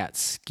Wildcat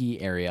Ski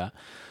area.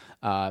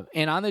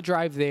 And on the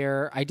drive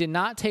there, I did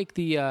not take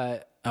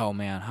the,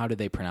 how did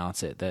they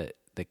pronounce it? The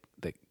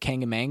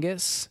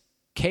Kangamangus,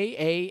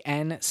 Kancamangus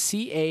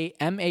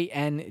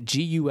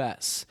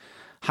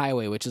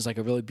highway, which is like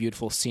a really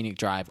beautiful scenic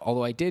drive.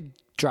 Although I did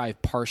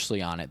drive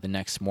partially on it the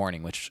next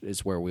morning, which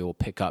is where we will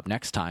pick up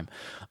next time.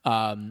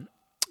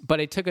 But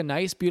I took a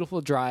nice,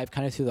 beautiful drive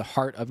kind of through the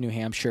heart of New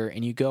Hampshire,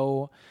 and you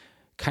go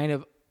kind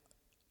of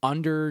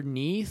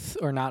underneath,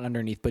 or not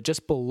underneath, but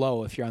just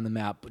below, if you're on the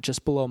map,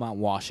 just below Mount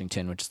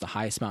Washington, which is the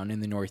highest mountain in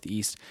the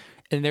Northeast.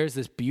 And there's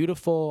this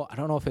beautiful, I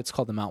don't know if it's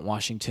called the Mount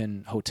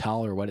Washington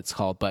Hotel or what it's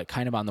called, but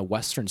kind of on the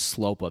western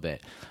slope of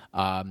it.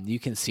 You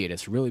can see it.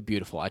 It's really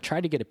beautiful. I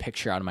tried to get a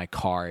picture out of my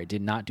car. I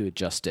did not do it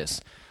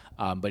justice.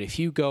 But if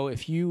you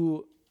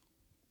Google,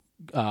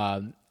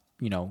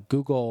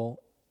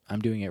 I'm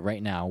doing it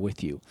right now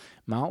with you,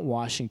 Mount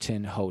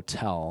Washington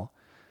Hotel,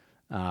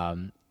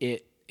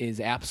 it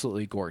is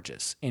absolutely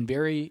gorgeous and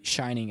very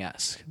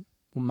Shining-esque.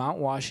 Mount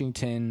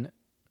Washington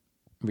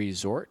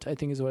Resort, I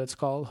think is what it's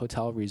called,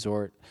 Hotel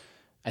Resort.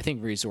 I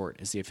think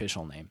Resort is the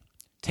official name.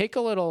 Take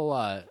a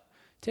little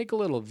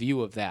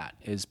view of that.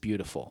 It's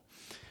beautiful.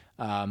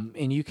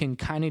 And you can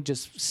kind of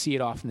just see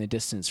it off in the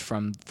distance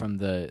from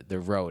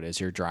the road as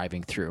you're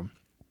driving through.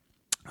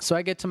 So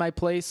I get to my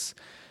place,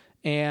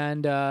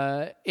 and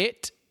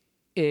it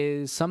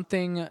is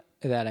something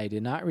that I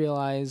did not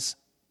realize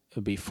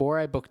before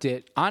I booked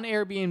it on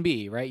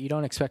Airbnb, right? You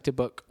don't expect to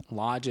book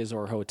lodges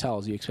or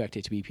hotels. You expect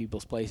it to be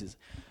people's places.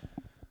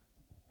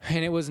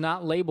 And it was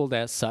not labeled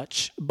as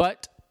such,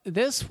 but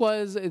this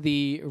was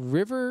the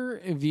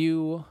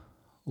Riverview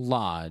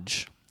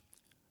Lodge,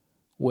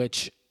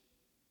 which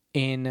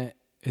in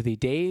the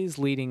days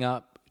leading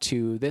up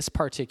to this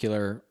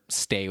particular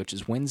stay, which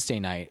is Wednesday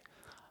night,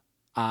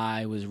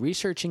 I was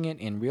researching it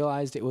and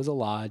realized it was a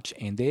lodge,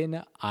 and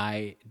then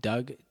I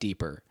dug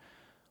deeper.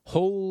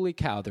 Holy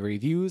cow, the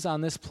reviews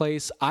on this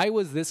place, I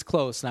was this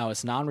close. Now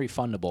it's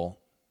non-refundable,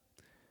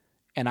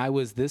 and I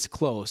was this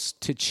close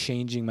to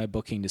changing my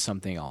booking to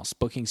something else,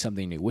 booking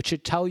something new, which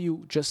should tell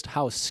you just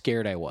how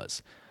scared I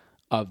was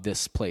of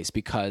this place,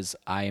 because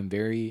I am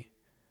very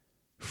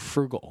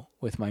frugal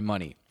with my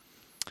money.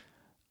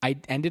 I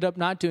ended up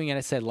not doing it.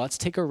 I said, let's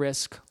take a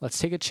risk. Let's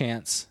take a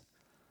chance.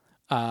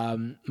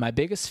 My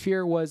biggest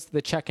fear was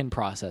the check-in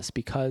process,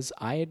 because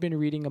I had been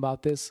reading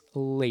about this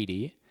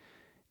lady,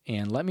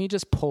 and let me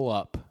just pull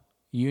up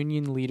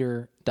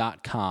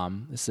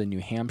unionleader.com. This is a New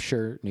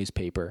Hampshire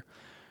newspaper.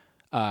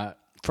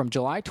 From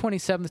July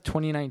 27th,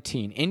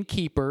 2019,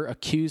 innkeeper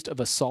accused of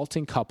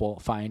assaulting couple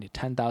fined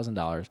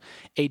 $10,000.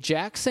 A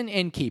Jackson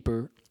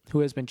innkeeper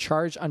who has been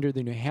charged under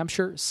the New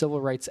Hampshire Civil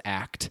Rights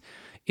Act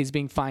is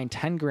being fined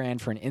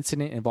 $10,000 for an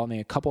incident involving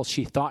a couple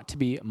she thought to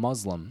be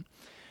Muslim.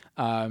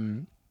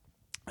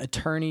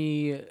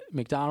 Attorney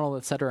McDonald,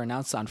 etc.,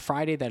 announced on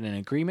Friday that an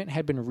agreement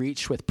had been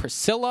reached with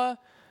Priscilla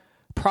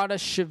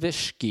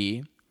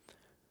Prodashevsky,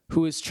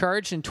 who was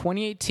charged in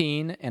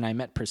 2018, and I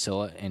met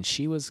Priscilla, and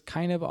she was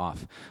kind of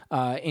off,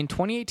 in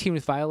 2018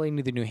 with violating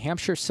the New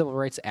Hampshire Civil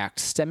Rights Act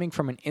stemming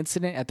from an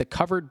incident at the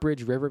Covered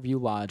Bridge Riverview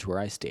Lodge where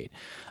I stayed.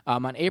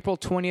 On April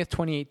 20th,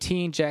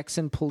 2018,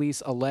 Jackson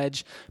police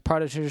allege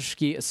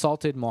Prodashevsky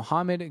assaulted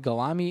Mohammed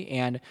Galami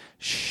and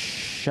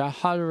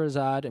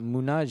Shahrazad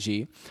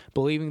Munaji,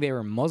 believing they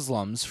were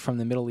Muslims from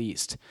the Middle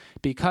East.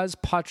 Because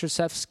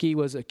Prodashevsky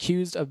was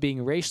accused of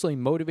being racially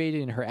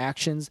motivated in her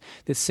actions,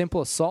 this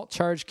simple assault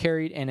charge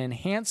carried an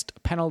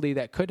enhanced penalty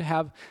that could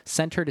have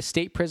sent her to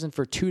state prison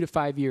for 2 to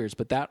 5 years,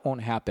 but that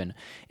won't happen.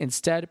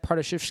 Instead,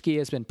 Prodashevsky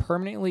has been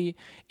permanently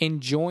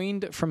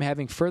enjoined from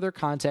having further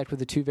contact with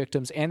the two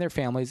victims and their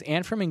families,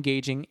 and from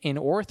engaging in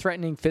or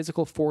threatening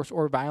physical force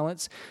or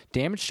violence,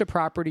 damage to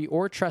property,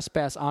 or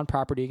trespass on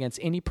property against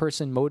any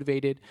person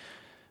motivated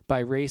by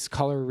race,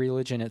 color,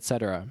 religion,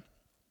 etc.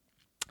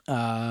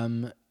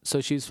 So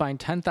she was fined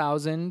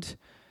 $10,000.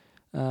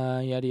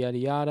 Yada, yada,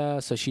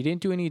 yada. So she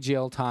didn't do any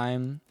jail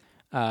time.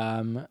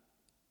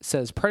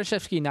 Says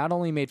Pardashevsky not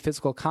only made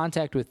physical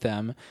contact with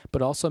them,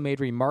 but also made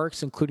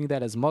remarks, including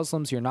that as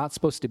Muslims, you're not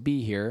supposed to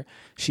be here.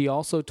 She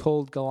also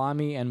told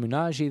Galami and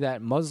Munaji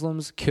that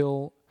Muslims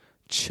kill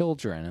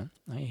children.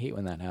 I hate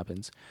when that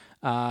happens.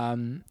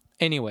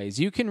 Anyways,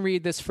 you can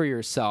read this for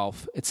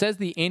yourself. It says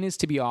the inn is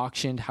to be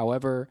auctioned.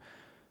 However,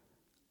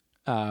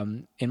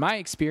 in my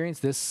experience,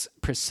 this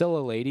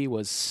Priscilla lady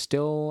was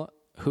still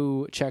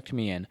who checked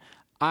me in.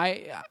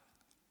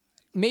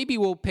 Maybe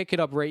we'll pick it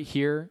up right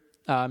here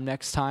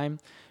next time,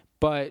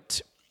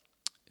 but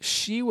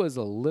she was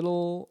a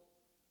little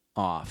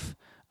off.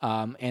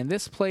 And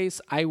this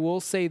place, I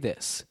will say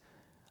this.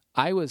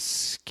 I was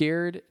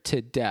scared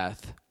to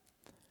death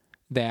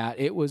that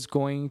it was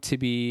going to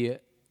be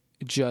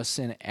just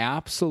an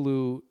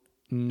absolute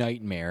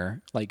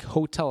nightmare, like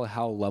hotel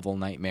hell level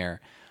nightmare,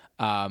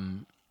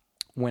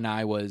 when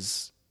I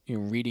was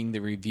reading the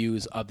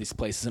reviews of these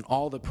places and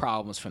all the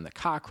problems from the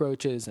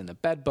cockroaches and the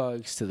bed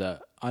bugs to the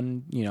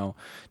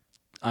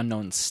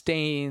unknown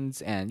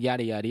stains and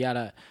yada, yada,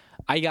 yada.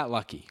 I got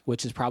lucky,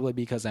 which is probably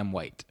because I'm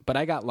white, but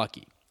I got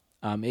lucky.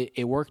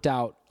 It worked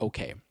out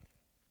okay.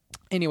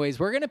 Anyways,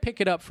 we're going to pick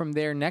it up from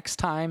there next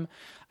time.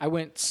 I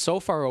went so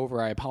far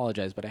over, I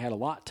apologize, but I had a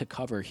lot to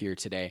cover here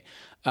today.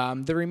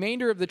 The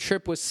remainder of the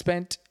trip was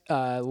spent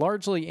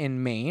largely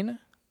in Maine,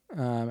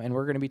 and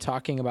we're going to be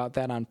talking about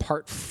that on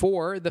part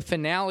 4, the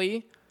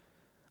finale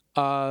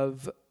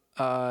of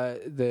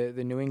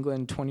the New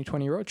England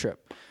 2020 road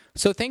trip.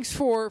 So thanks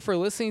for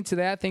listening to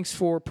that. Thanks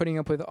for putting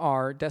up with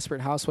our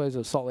Desperate Housewives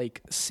of Salt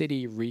Lake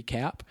City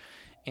recap.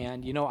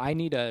 And, I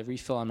need a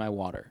refill on my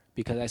water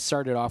because I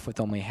started off with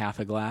only half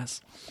a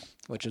glass,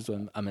 which is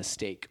a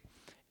mistake.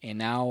 And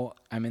now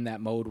I'm in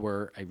that mode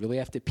where I really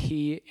have to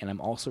pee, and I'm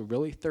also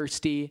really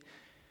thirsty,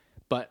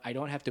 but I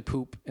don't have to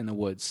poop in the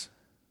woods,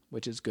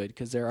 which is good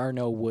because there are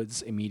no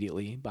woods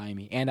immediately by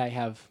me. And I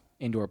have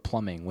indoor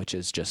plumbing, which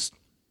is just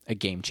a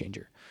game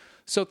changer.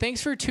 So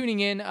thanks for tuning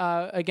in.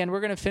 Again,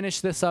 we're going to finish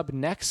this up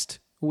next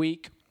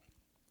week.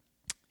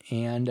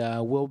 And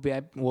we'll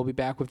be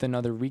back with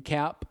another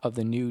recap of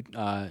the new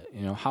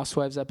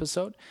Housewives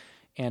episode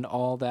and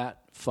all that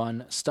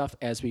fun stuff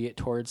as we get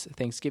towards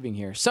Thanksgiving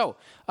here. So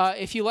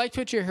if you liked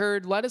what you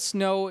heard, let us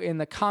know in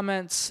the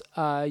comments.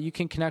 You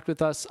can connect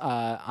with us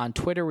on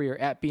Twitter. We are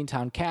at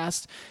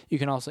BeantownCast. You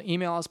can also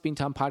email us,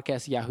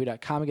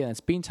 beantownpodcast@yahoo.com. Again,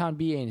 that's Beantown,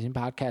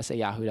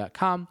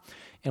 BeantownPodcast@yahoo.com.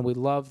 And we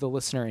love the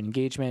listener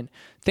engagement.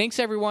 Thanks,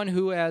 everyone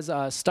who has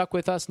stuck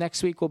with us.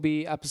 Next week will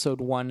be episode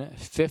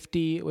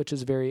 150, which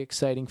is very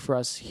exciting for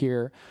us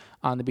here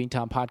on the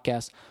Beantown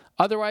Podcast.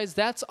 Otherwise,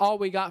 that's all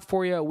we got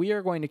for you. We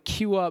are going to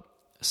queue up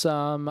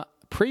some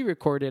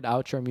pre-recorded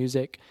outro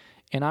music,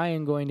 and I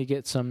am going to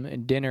get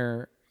some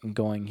dinner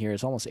going here.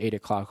 It's almost 8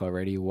 o'clock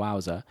already.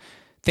 Wowza.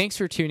 Thanks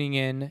for tuning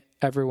in,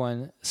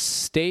 everyone.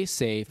 Stay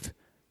safe,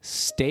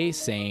 stay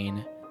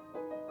sane,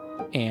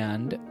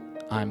 and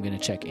I'm going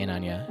to check in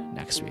on you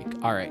next week.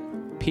 All right.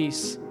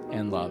 Peace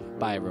and love.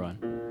 Bye,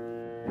 everyone.